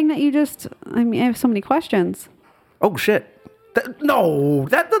is that thing that you just? I mean, I have so many questions. Oh shit! No,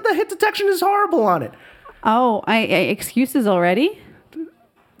 the hit detection is horrible on it. Oh, I excuses already.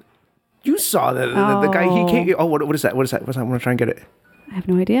 You saw the guy. He can't. Oh, what is that? What is that? I'm going to try and get it. I have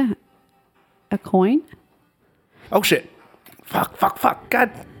no idea. A coin? Oh shit! Fuck!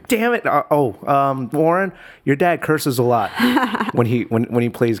 God damn it! Warren, your dad curses a lot when he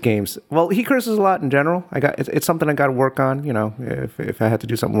plays games. Well, he curses a lot in general. It's something I got to work on. You know, if I had to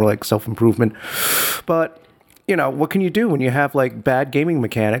do something more like self-improvement. But you know, what can you do when you have like bad gaming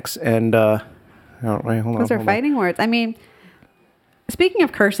mechanics and? Hold on. Those are fighting words. I mean, speaking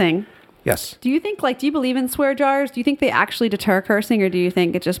of cursing. Yes. Do you you believe in swear jars? Do you think they actually deter cursing, or do you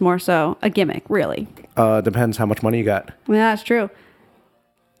think it's just more so a gimmick, really? Depends how much money you got. Yeah, that's true.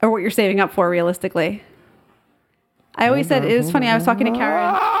 Or what you're saving up for, realistically. I always said, it was funny, I was talking to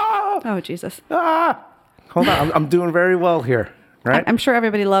Karen. Oh, Jesus. Hold on, I'm doing very well here, right? I'm sure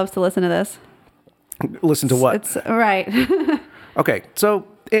everybody loves to listen to this. Listen to what? It's right. Okay, so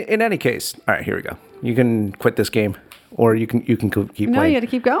in any case, all right, here we go. You can quit this game. Or you can keep playing. No, you got to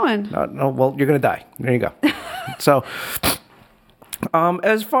keep going. No, well, you're gonna die. There you go. So,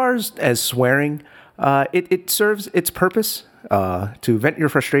 as far as swearing, it serves its purpose to vent your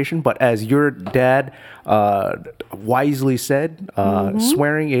frustration. But as your dad wisely said,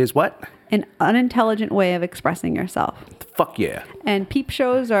 swearing is what? An unintelligent way of expressing yourself. Fuck yeah. And peep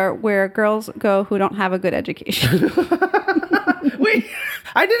shows are where girls go who don't have a good education. Wait,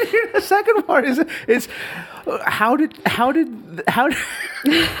 I didn't hear the second part. Is how did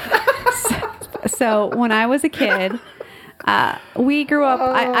So when I was a kid, we grew up.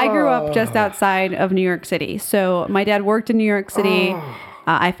 I grew up just outside of New York City. So my dad worked in New York City.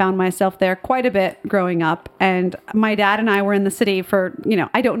 I found myself there quite a bit growing up, and my dad and I were in the city for,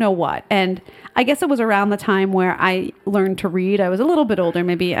 I don't know what. And I guess it was around the time where I learned to read. I was a little bit older,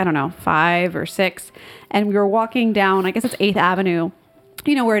 maybe, 5 or 6. And we were walking down, I guess it's 8th Avenue,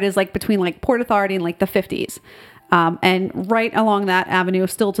 where it is like between like Port Authority and like the 50s. And right along that avenue,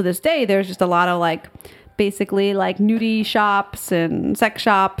 still to this day, there's just a lot of like, basically like nudie shops and sex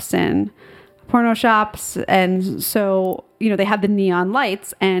shops and porno shops. And so, they had the neon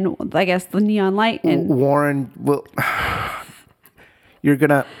lights, and I guess the neon light and Warren, well, you're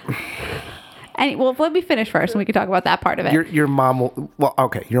gonna. Well, let me finish first, and we can talk about that part of it. Your mom will. Well,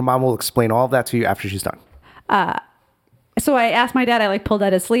 okay. Your mom will explain all of that to you after she's done. So I asked my dad. I pulled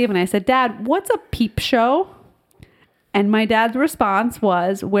out his sleeve, and I said, "Dad, what's a peep show?" And my dad's response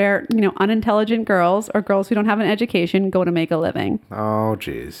was, "Where unintelligent girls or girls who don't have an education go to make a living." Oh,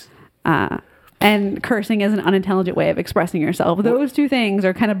 jeez. And cursing is an unintelligent way of expressing yourself. Those two things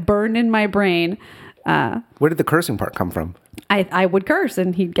are kind of burned in my brain. Where did the cursing part come from? I would curse,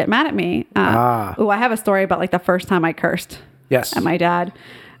 and he'd get mad at me. I have a story about like the first time I cursed. Yes. At my dad.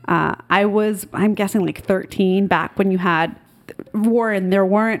 I'm guessing like 13, back when you had Warren. There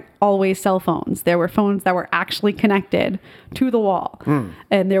weren't always cell phones. There were phones that were actually connected to the wall.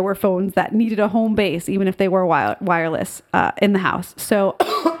 And there were phones that needed a home base, even if they were wireless in the house. So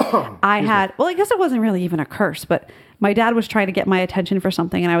I guess it wasn't really even a curse, but my dad was trying to get my attention for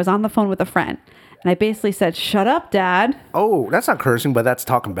something, and I was on the phone with a friend. And I basically said, "Shut up, Dad." Oh, that's not cursing, but that's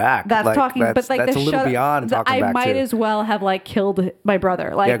talking back. That's like, talking, but like that's a little beyond talking back. I might as well have like killed my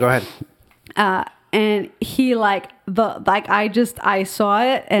brother. Like, yeah, go ahead. and he I saw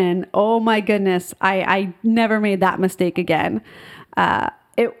it, and oh my goodness, I never made that mistake again.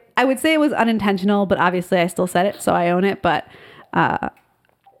 I would say it was unintentional, but obviously I still said it, so I own it. But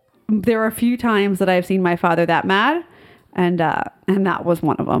there are a few times that I've seen my father that mad, and that was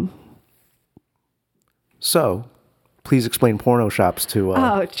one of them. So, please explain porno shops to.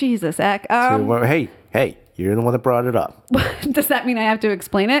 Oh Jesus, Eck. Hey, you're the one that brought it up. Does that mean I have to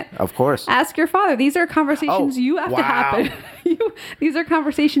explain it? Of course. Ask your father. These are conversations you have to happen. These are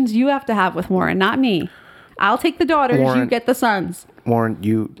conversations you have to have with Warren, not me. I'll take the daughters. Warren, you get the sons. Warren,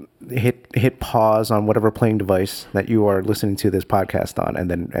 you hit pause on whatever playing device that you are listening to this podcast on,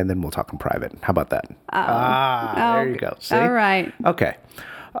 and then we'll talk in private. How about that? There you go. See? All right. Okay.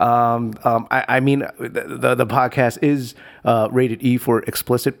 I mean, the podcast is rated E for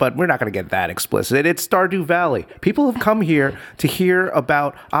explicit, but we're not going to get that explicit. It's Stardew Valley. People have come here to hear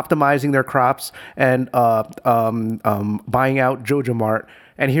about optimizing their crops and buying out Jojo Mart,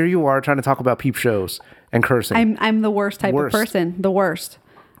 and here you are trying to talk about peep shows and cursing. I'm the worst type of person. The worst.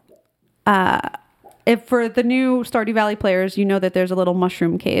 If for the new Stardew Valley players, you know that there's a little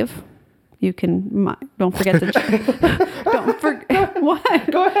mushroom cave. You can don't forget to don't forget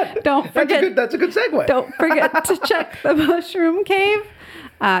what. Go ahead. Don't forget. That's a good segue. Don't forget to check the mushroom cave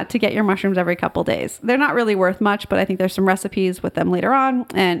to get your mushrooms every couple days. They're not really worth much, but I think there's some recipes with them later on.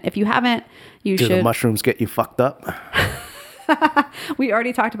 And if you haven't, Do the mushrooms get you fucked up? We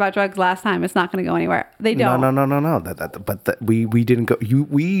already talked about drugs last time. It's not going to go anywhere. They don't. No. We didn't go.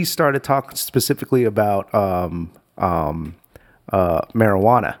 We started talking specifically about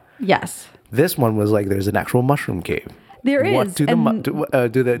marijuana. Yes. This one was like there's an actual mushroom cave. There is. What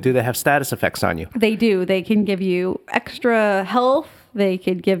do they have status effects on you? They do. They can give you extra health. They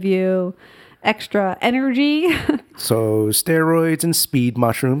could give you extra energy. So steroids and speed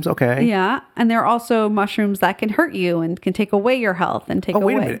mushrooms. Okay. Yeah. And there are also mushrooms that can hurt you and can take away your health and take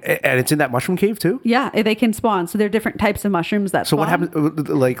away. Wait a minute. And it's in that mushroom cave too? Yeah. They can spawn. So there are different types of mushrooms that spawn. So what happens? Are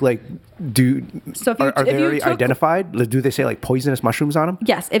they already identified? Do they say like poisonous mushrooms on them?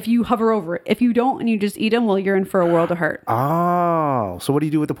 Yes. If you hover over it. If you don't and you just eat them, well, you're in for a world of hurt. Oh. So what do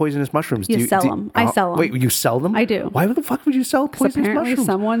you do with the poisonous mushrooms? You sell them. I sell them. Wait, you sell them? I do. Why the fuck would you sell poisonous apparently mushrooms?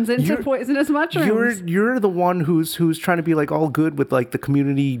 Someone's into poisonous mushrooms. You're the one who's trying to be like all good with like the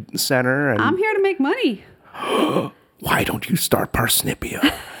community center. And I'm here to make money. Why don't you start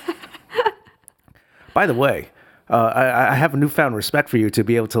Parsnipia? By the way, I have a newfound respect for you to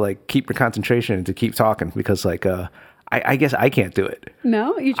be able to like keep your concentration and to keep talking because like I guess I can't do it.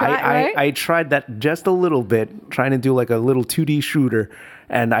 No, you tried, right? I tried that just a little bit, trying to do like a little 2D shooter,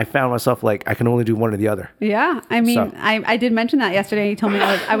 and I found myself like I can only do one or the other. Yeah, I mean, I did mention that yesterday. You told me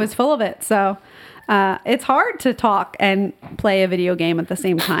I was full of it, so it's hard to talk and play a video game at the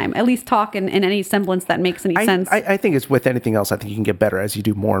same time. At least talk in any semblance that makes any sense. I think it's with anything else. I think you can get better as you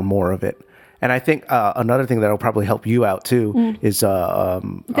do more and more of it. And I think another thing that'll probably help you out too is there's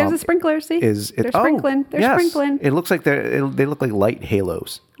a sprinkler. See, they're sprinkling. They're sprinkling. It looks like they look like light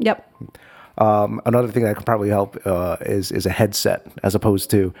halos. Yep. Another thing that can probably help is a headset as opposed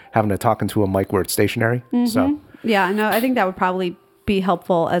to having to talk into a mic where it's stationary. Mm-hmm. So yeah, no, I think that would probably be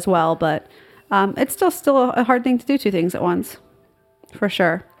helpful as well. But it's still a hard thing to do two things at once, for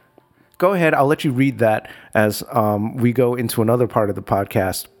sure. Go ahead. I'll let you read that as we go into another part of the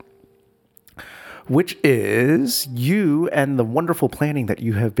podcast, which is you and the wonderful planning that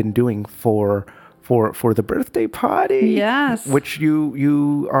you have been doing for the birthday party. Yes. Which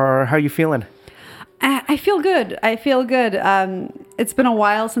you are, how are you feeling? I feel good. It's been a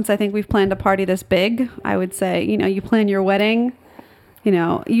while since I think we've planned a party this big. I would say, you plan your wedding,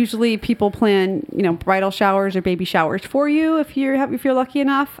 usually people plan, bridal showers or baby showers for you if you're lucky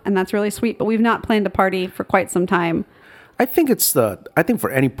enough. And that's really sweet, but we've not planned a party for quite some time. I think for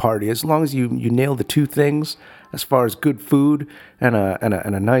any party, as long as you nail the two things, as far as good food and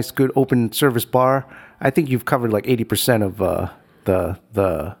a nice good open service bar, I think you've covered like 80% of the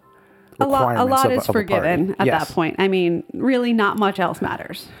requirements. A lot is of forgiven at that point. I mean, really, not much else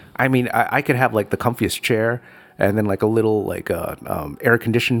matters. I mean, I could have like the comfiest chair and then like a little like air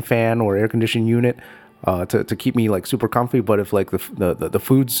conditioned fan or air conditioned unit to keep me like super comfy. But if like the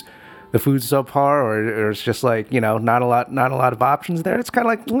food's subpar or it's just like, not a lot of options there, it's kind of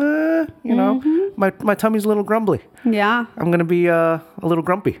like, my tummy's a little grumbly. Yeah. I'm going to be a little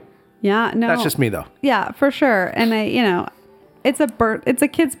grumpy. Yeah. No. That's just me though. Yeah, for sure. And it's a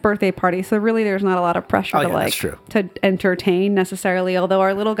kid's birthday party, so really there's not a lot of pressure Oh, to yeah, that's true. to entertain necessarily. Although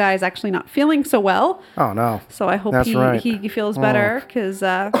our little guy is actually not feeling so well, Oh no. so I hope That's right. he feels better because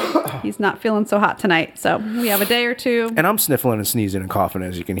he's not feeling so hot tonight. So we have a day or two. And I'm sniffling and sneezing and coughing,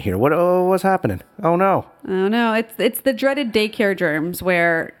 as you can hear. What's happening? Oh no. Oh no, it's the dreaded daycare germs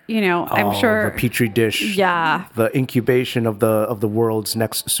where I'm sure the petri dish. Yeah. The incubation of the world's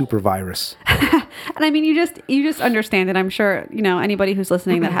next super virus. And I mean, you just understand it. I'm sure, anybody who's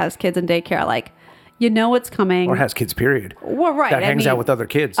listening that has kids in daycare, like, what's coming. Or has kids, period. Well, right. That hangs out with other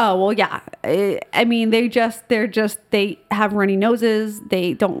kids. Oh, well, yeah. I mean, they have runny noses.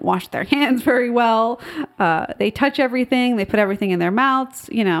 They don't wash their hands very well. They touch everything. They put everything in their mouths,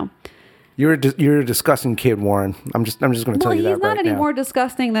 You're a disgusting kid, Warren. I'm just going to tell you that right now. Well, he's not any more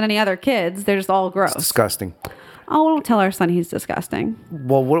disgusting than any other kids. They're just all gross. It's disgusting. Oh, don't tell our son he's disgusting.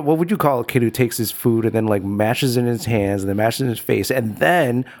 Well, what would you call a kid who takes his food and then like mashes it in his hands and then mashes it in his face and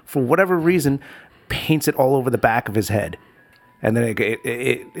then for whatever reason paints it all over the back of his head? And then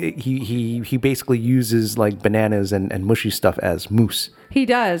he basically uses like bananas and mushy stuff as mousse. He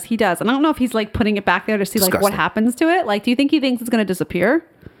does. And I don't know if he's like putting it back there to see like what Disgusting. happens to it. Like, do you think he thinks it's going to disappear?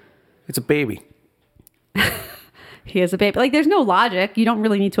 It's a baby. He is a baby. Like, there's no logic. You don't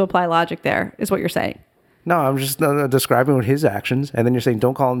really need to apply logic there, is what you're saying. No, I'm just describing his actions, and then you're saying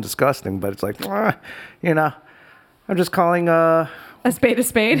don't call him disgusting, but it's like, I'm just calling A spade a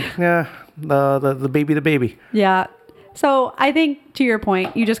spade. the baby the baby. Yeah. So I think to your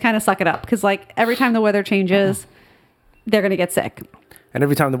point, you just kind of suck it up because like every time the weather changes, they're gonna get sick. And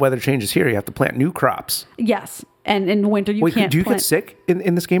every time the weather changes here, you have to plant new crops. Yes. And in winter you Wait, can't. do you get sick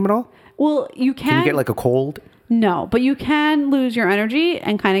in this game at all? Well, you Can you get like a cold? No, but you can lose your energy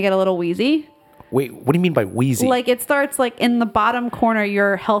and kind of get a little wheezy. Wait, what do you mean by wheezy? Like it starts like in the bottom corner,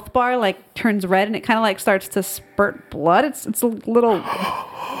 your health bar like turns red and it kind of like starts to spurt blood. It's a little.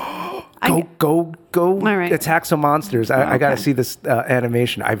 Go! All right. Attack some monsters! I got to Okay. see this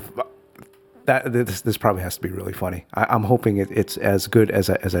animation. This probably has to be really funny. I'm hoping it's as good as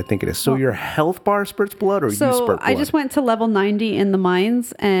I think it is. So your health bar spurts blood, or you spurt So blood? I just went to level 90 in the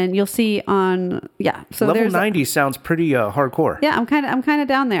mines, and you'll see on So level there's 90 sounds pretty hardcore. Yeah, I'm kind of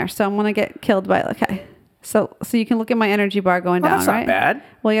down there, so I'm gonna get killed by. Okay, so you can look at my energy bar going down, that's not right? bad.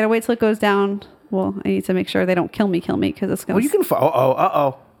 Well, you gotta wait till it goes down. Well, I need to make sure they don't kill me because it's gonna. Well, you can.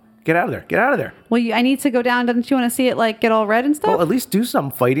 Oh! Get out of there! Well, I need to go down. Don't you want to see it like get all red and stuff? Well, at least do some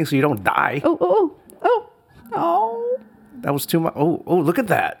fighting so you don't die. Oh! That was too much. Oh! Look at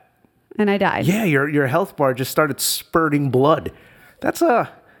that. And I died. Yeah, your health bar just started spurting blood. This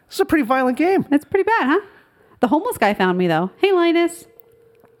is a pretty violent game. That's pretty bad, huh? The homeless guy found me though. Hey, Linus.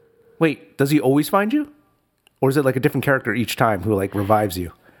 Wait, does he always find you? Or is it like a different character each time who like revives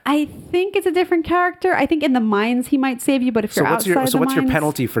you? I think it's a different character. I think in the mines he might save you, but if you're outside what's your mines,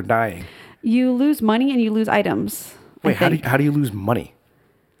 penalty for dying? You lose money and you lose items. Wait, how do you lose money?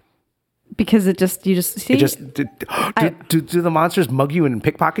 Because you just see. Do the monsters mug you and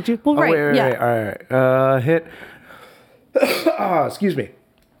pickpocket you? Well, right, Wait, yeah. all right. Hit. Excuse me.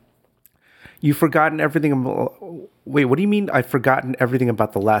 You've forgotten everything. Wait, what do you mean I've forgotten everything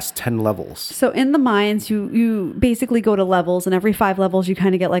about the last 10 levels? So in the mines, you basically go to levels, and every 5 levels you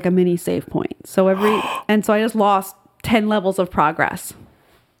kind of get like a mini save point. So and so I just lost 10 levels of progress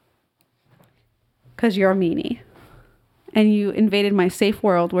because you're a meanie, and you invaded my safe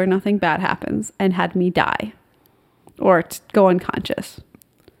world where nothing bad happens and had me die or go unconscious.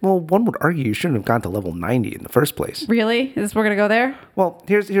 Well, one would argue you shouldn't have gone to level 90 in the first place. Really? We're gonna go there? Well,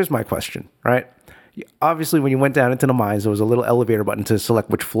 here's my question, right? Obviously, when you went down into the mines, there was a little elevator button to select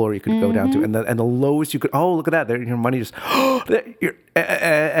which floor you could go down to, and the lowest you could. Oh, look at that! There, your money just.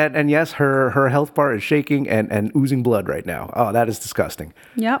 And yes, her health bar is shaking and oozing blood right now. Oh, that is disgusting.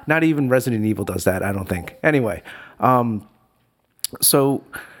 Yep. Not even Resident Evil does that, I don't think. Anyway, so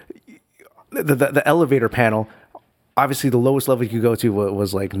the elevator panel. Obviously, the lowest level you could go to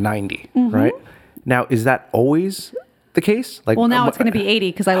was like 90, right? Now, is that always the case? Like, Well, now it's going to be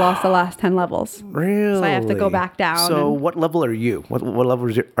 80 because I lost the last 10 levels. Really? So I have to go back down. So what level are you? What level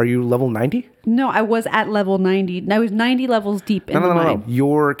are you? Level 90? No, I was at level 90. I was 90 levels deep in the mine.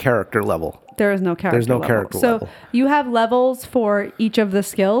 Your character level. There is no character There's no level. character so level. you have levels for each of the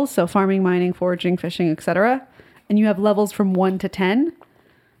skills. So farming, mining, foraging, fishing, etc. And you have levels from 1 to 10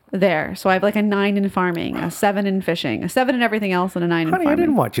 there. So I have like a 9 in farming, a 7 in fishing, a 7 in everything else, and a 9 in Honey, farming. I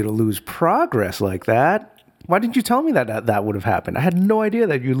didn't want you to lose progress like that. Why didn't you tell me that would have happened? I had no idea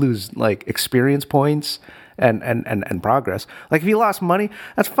that you lose like experience points and progress. Like if you lost money,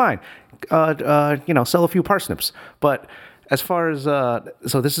 that's fine. Sell a few parsnips. But as far as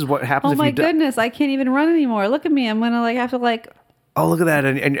so this is what happens Oh if my you goodness, I can't even run anymore. Look at me. I'm gonna like have to like Oh, look at that,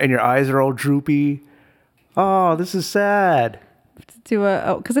 and your eyes are all droopy. Oh, this is sad. do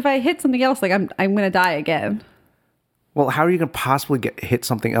a because if I hit something else, like I'm gonna die again. Well, how are you gonna possibly hit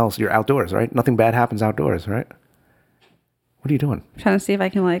something else? You're outdoors, right? Nothing bad happens outdoors, right? What are you doing? I'm trying to see if I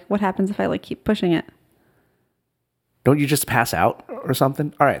can like what happens if I like keep pushing it. Don't you just pass out or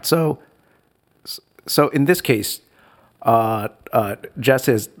something? All right, so in this case, Jess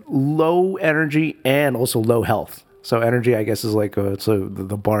has low energy and also low health. So energy, I guess, is like so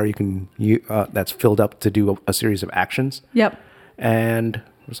the bar that's filled up to do a series of actions. Yep. And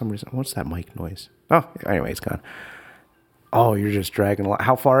for some reason, what's that mic noise? Oh, anyway, it's gone. Oh, you're just dragging a lot.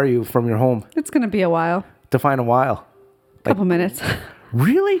 How far are you from your home? It's gonna be a while. Define a while. Couple minutes.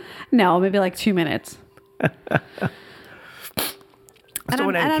 Really? No, maybe like 2 minutes.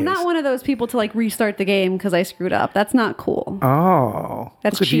 I'm not one of those people to like restart the game because I screwed up. That's not cool. Oh,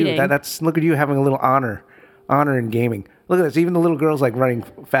 That's look cheating. At you. Look at you having a little honor in gaming. Look at this. Even the little girl's like running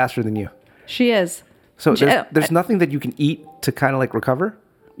faster than you. She is. So there's nothing that you can eat to kind of like recover.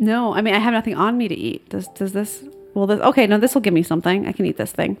 No, I mean I have nothing on me to eat. Does this? Well, okay. No, this will give me something. I can eat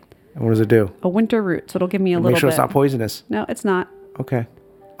this thing. And what does it do? A winter root. So it'll give me a little. Make sure bit. it's not poisonous. No, it's not. Okay.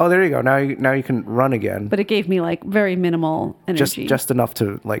 Oh, there you go. Now you can run again. But it gave me like very minimal energy. Just enough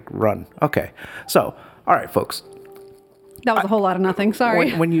to like run. Okay. So, all right, folks. That was a whole lot of nothing.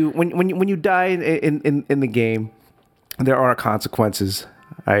 Sorry. When you die in the game, there are consequences.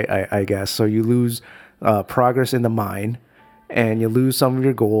 I guess so. You lose progress in the mine, and you lose some of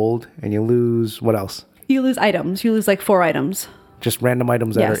your gold, and you lose what else? You lose items. You lose like 4 items. Just random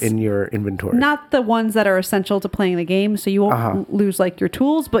items that are in your inventory. Not the ones that are essential to playing the game. So you won't lose like your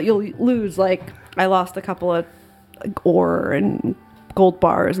tools, but you'll lose like I lost a couple of ore and gold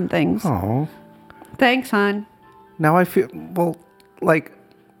bars and things. Oh. Thanks, hon. Now I feel like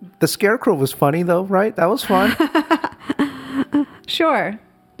the scarecrow was funny though, right? That was fun. Sure.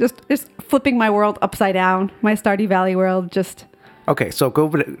 Just flipping my world upside down. My Stardew Valley world just. Okay, so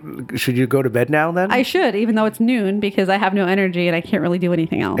should you go to bed now then? I should, even though it's noon, because I have no energy and I can't really do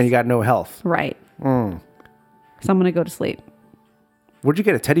anything else. And you got no health. Right. So I'm going to go to sleep. Where'd you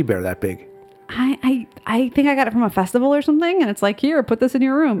get a teddy bear that big? I think I got it from a festival or something, and it's like, here, put this in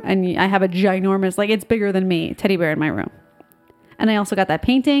your room. And I have a ginormous, like, it's bigger than me, teddy bear in my room. And I also got that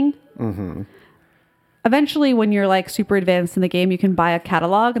painting. Mm-hmm. Eventually, when you're like super advanced in the game, you can buy a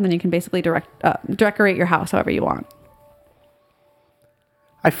catalog, and then you can basically decorate your house however you want.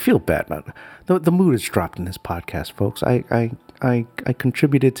 I feel bad now. The mood has dropped in this podcast, folks. I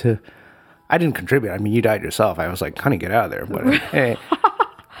contributed to. I didn't contribute. I mean, you died yourself. I was like, honey, get out of there. But hey,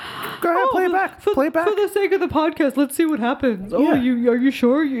 go ahead, play it back. Play it back. For the sake of the podcast, let's see what happens. Oh, Yeah. are you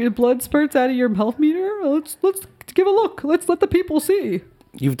sure your blood spurts out of your health meter? Let's give a look. Let's let the people see.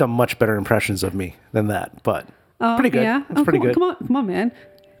 You've done much better impressions of me than that, but pretty good. Yeah, That's pretty good. Come on, man.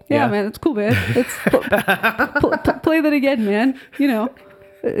 Yeah, Yeah. man, it's cool, man. Let's play that again, man. Yeah,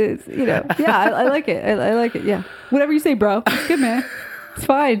 I like it. I like it. Yeah, whatever you say, bro. It's good, man. It's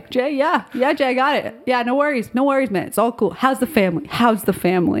fine, Jay. Yeah, Jay, I got it. Yeah, no worries, man. It's all cool. How's the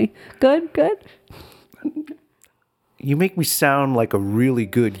family? Good. You make me sound like a really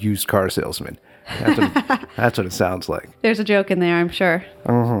good used car salesman. That's what it sounds like. There's a joke in there, I'm sure.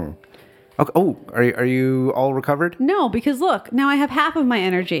 Okay. Oh, are you all recovered? No, because look, now I have half of my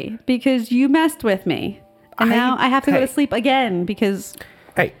energy because you messed with me, and now I have to go to sleep again because.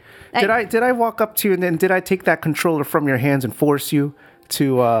 Hey, did I walk up to you and then did I take that controller from your hands and force you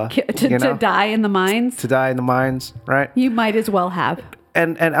to die in the mines? To die in the mines, right? You might as well have.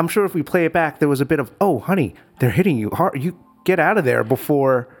 And I'm sure if we play it back, there was a bit of, oh, honey, they're hitting you hard. You get out of there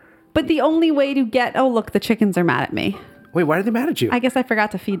before. But the only way to get, oh, look, the chickens are mad at me. Wait, why are they mad at you? I guess I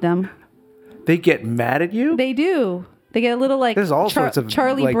forgot to feed them. They get mad at you? They do. They get a little like There's all sorts of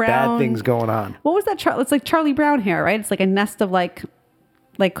Charlie like Brown bad things going on. What was that? It's like Charlie Brown hair, right? It's like a nest of like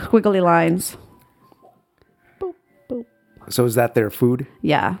squiggly lines. Boop, boop. So is that their food?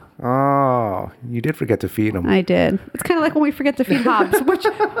 Yeah. Oh, you did forget to feed them. I did. It's kind of like when we forget to feed Hobbs,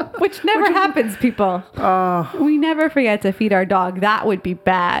 which never happens, people. We never forget to feed our dog. That would be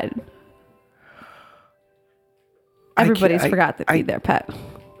bad. Everybody's forgot to feed their pet.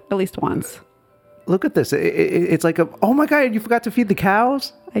 At least once. Look at this. It's like oh my God, you forgot to feed the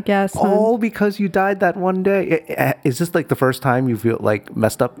cows? I guess. All because you died that one day. Is this like the first time you feel like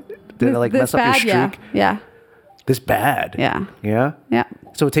messed up? Did it like mess up your streak? Yeah. This bad? Yeah. Yeah? Yeah.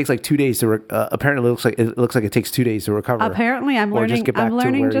 So it takes like 2 days to apparently it looks like it takes 2 days to recover. Apparently I'm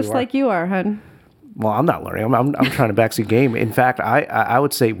learning just like you are, hun. Well, I'm not learning. I'm trying to backseat game. In fact, I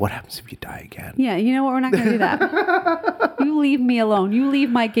would say, what happens if you die again? Yeah, you know what? We're not going to do that. You leave me alone. You leave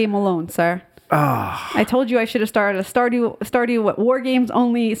my game alone, sir. I told you I should have started a Stardew War Games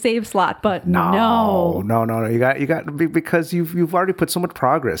only save slot, but no. You got because you've already put so much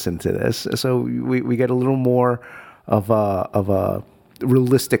progress into this, so we get a little more of a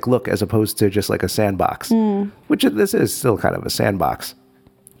realistic look as opposed to just like a sandbox, which this is still kind of a sandbox.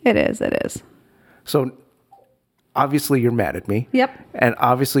 It is. So obviously you're mad at me. Yep. And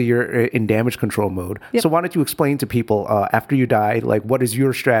obviously you're in damage control mode. Yep. So why don't you explain to people after you die, like what is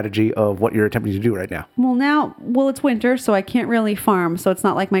your strategy of what you're attempting to do right now? Well, it's winter, so I can't really farm. So it's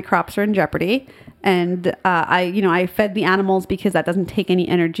not like my crops are in jeopardy. And I fed the animals because that doesn't take any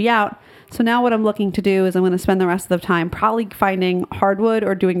energy out. So now what I'm looking to do is I'm going to spend the rest of the time probably finding hardwood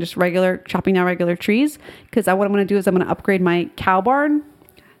or doing just chopping down regular trees. Because what I'm going to do is I'm going to upgrade my cow barn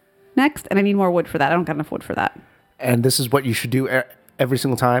next. And I need more wood for that. I don't got enough wood for that. And this is what you should do every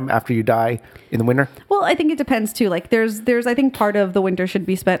single time after you die in the winter? Well, I think it depends too. Like there's I think part of the winter should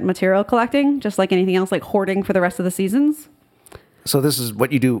be spent material collecting, just like anything else, like hoarding for the rest of the seasons. So this is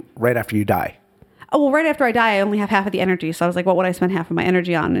what you do right after you die. Oh, well, right after I die, I only have half of the energy. So I was like, what would I spend half of my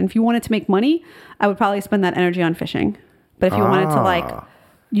energy on? And if you wanted to make money, I would probably spend that energy on fishing. But if you wanted to like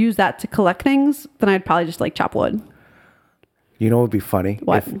use that to collect things, then I'd probably just like chop wood. You know what would be funny?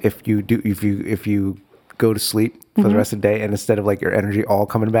 What? If you go to sleep for the rest of the day and instead of like your energy all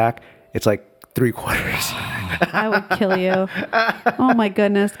coming back, it's like 3/4. I would kill you. Oh my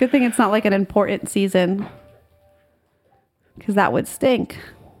goodness. Good thing it's not like an important season. Because that would stink.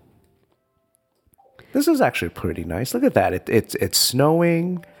 This is actually pretty nice. Look at that. It's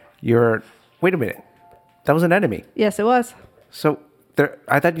snowing. Wait a minute. That was an enemy. Yes, it was. So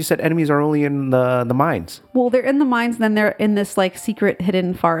I thought you said enemies are only in the mines. Well, they're in the mines, and then they're in this like secret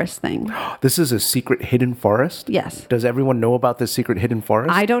hidden forest thing. This is a secret hidden forest? Yes. Does everyone know about this secret hidden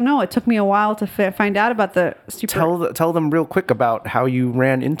forest? I don't know. It took me a while to find out about the super... Tell them real quick about how you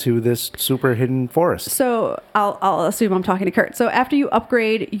ran into this super hidden forest. So I'll assume I'm talking to Kurt. So after you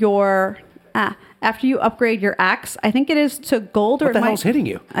upgrade your axe, I think it is to gold. What the hell's hitting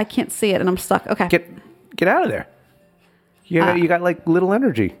you? I can't see it, and I'm stuck. Okay. Get out of there. You got like little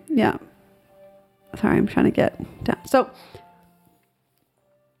energy. Yeah. Sorry, I'm trying to get down. So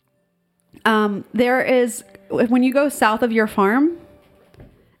there is, when you go south of your farm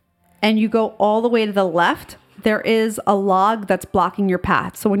and you go all the way to the left, there is a log that's blocking your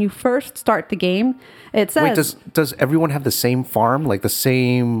path. So when you first start the game, it says... Wait, does everyone have the same farm, like the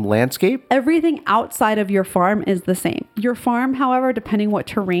same landscape? Everything outside of your farm is the same. Your farm, however, depending what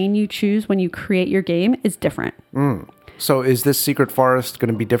terrain you choose when you create your game, is different. So is this secret forest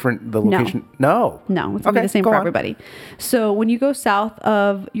going to be different, the location? No, it's going to be the same for everybody. So when you go south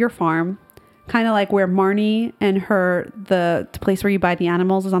of your farm, kind of like where Marnie and the place where you buy the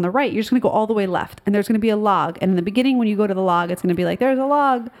animals is on the right, you're just going to go all the way left. And there's going to be a log. And in the beginning, when you go to the log, it's going to be like, there's a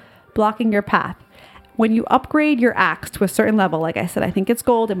log blocking your path. When you upgrade your axe to a certain level, like I said, I think it's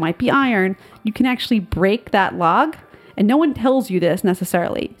gold, it might be iron, you can actually break that log. And no one tells you this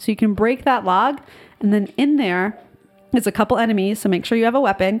necessarily. So you can break that log, and then in there is a couple enemies, so make sure you have a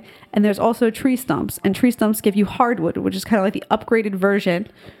weapon. And there's also tree stumps. And tree stumps give you hardwood, which is kind of like the upgraded version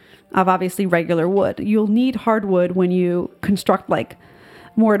of obviously regular wood. You'll need hardwood when you construct like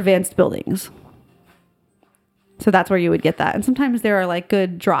more advanced buildings. So that's where you would get that. And sometimes there are like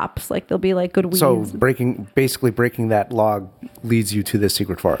good drops, like there'll be like good weeds. So basically breaking that log leads you to this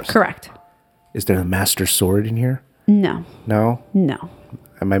secret forest. Correct. Is there a master sword in here? No. No? No.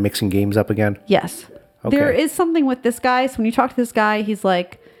 Am I mixing games up again? Yes. Okay. There is something with this guy. So when you talk to this guy, he's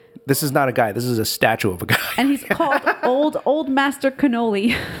like... This is not a guy. This is a statue of a guy. And he's called Old Master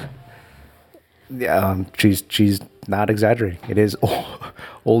Cannoli. Yeah, she's not exaggerating. It is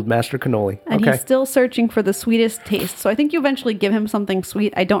old Master Cannoli. And he's still searching for the sweetest taste. So I think you eventually give him something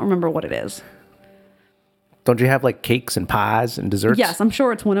sweet. I don't remember what it is. Don't you have like cakes and pies and desserts? Yes, I'm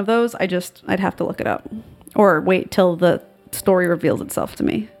sure it's one of those. I'd have to look it up. Or wait till the story reveals itself to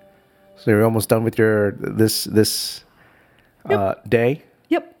me. So you're almost done with your this day?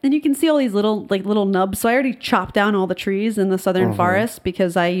 Yep. And you can see all these little nubs. So I already chopped down all the trees in the southern forest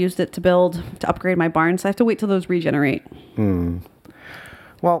because I used it to upgrade my barn. So I have to wait till those regenerate.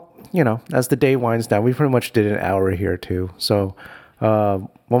 Well, as the day winds down, we pretty much did an hour here too. So one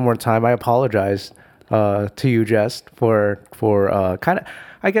more time, I apologize to you, Jess, for kind of,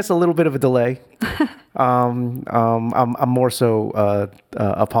 I guess, a little bit of a delay. I'm more so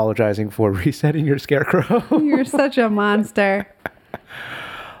apologizing for resetting your scarecrow. You're such a monster.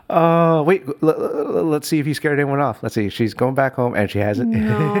 Wait, let's see if he scared anyone off. Let's see. She's going back home and she hasn't.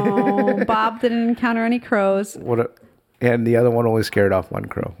 No, Bob didn't encounter any crows. And the other one only scared off one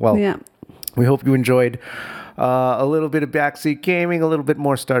crow. Well, Yeah. we hope you enjoyed a little bit of Backseat Gaming, a little bit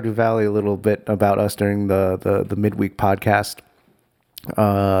more Stardew Valley, a little bit about us during the midweek podcast.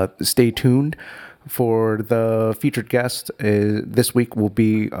 Stay tuned for the featured guest. This week will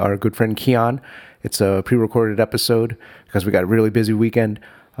be our good friend Keon. It's a pre-recorded episode because we got a really busy weekend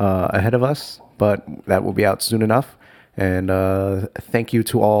ahead of us, but that will be out soon enough. And thank you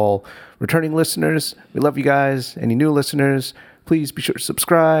to all returning listeners. We love you guys. Any new listeners, please be sure to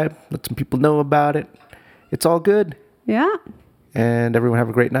subscribe. Let some people know about it. It's all good. Yeah. And everyone have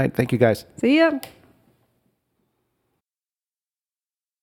a great night. Thank you guys. See ya.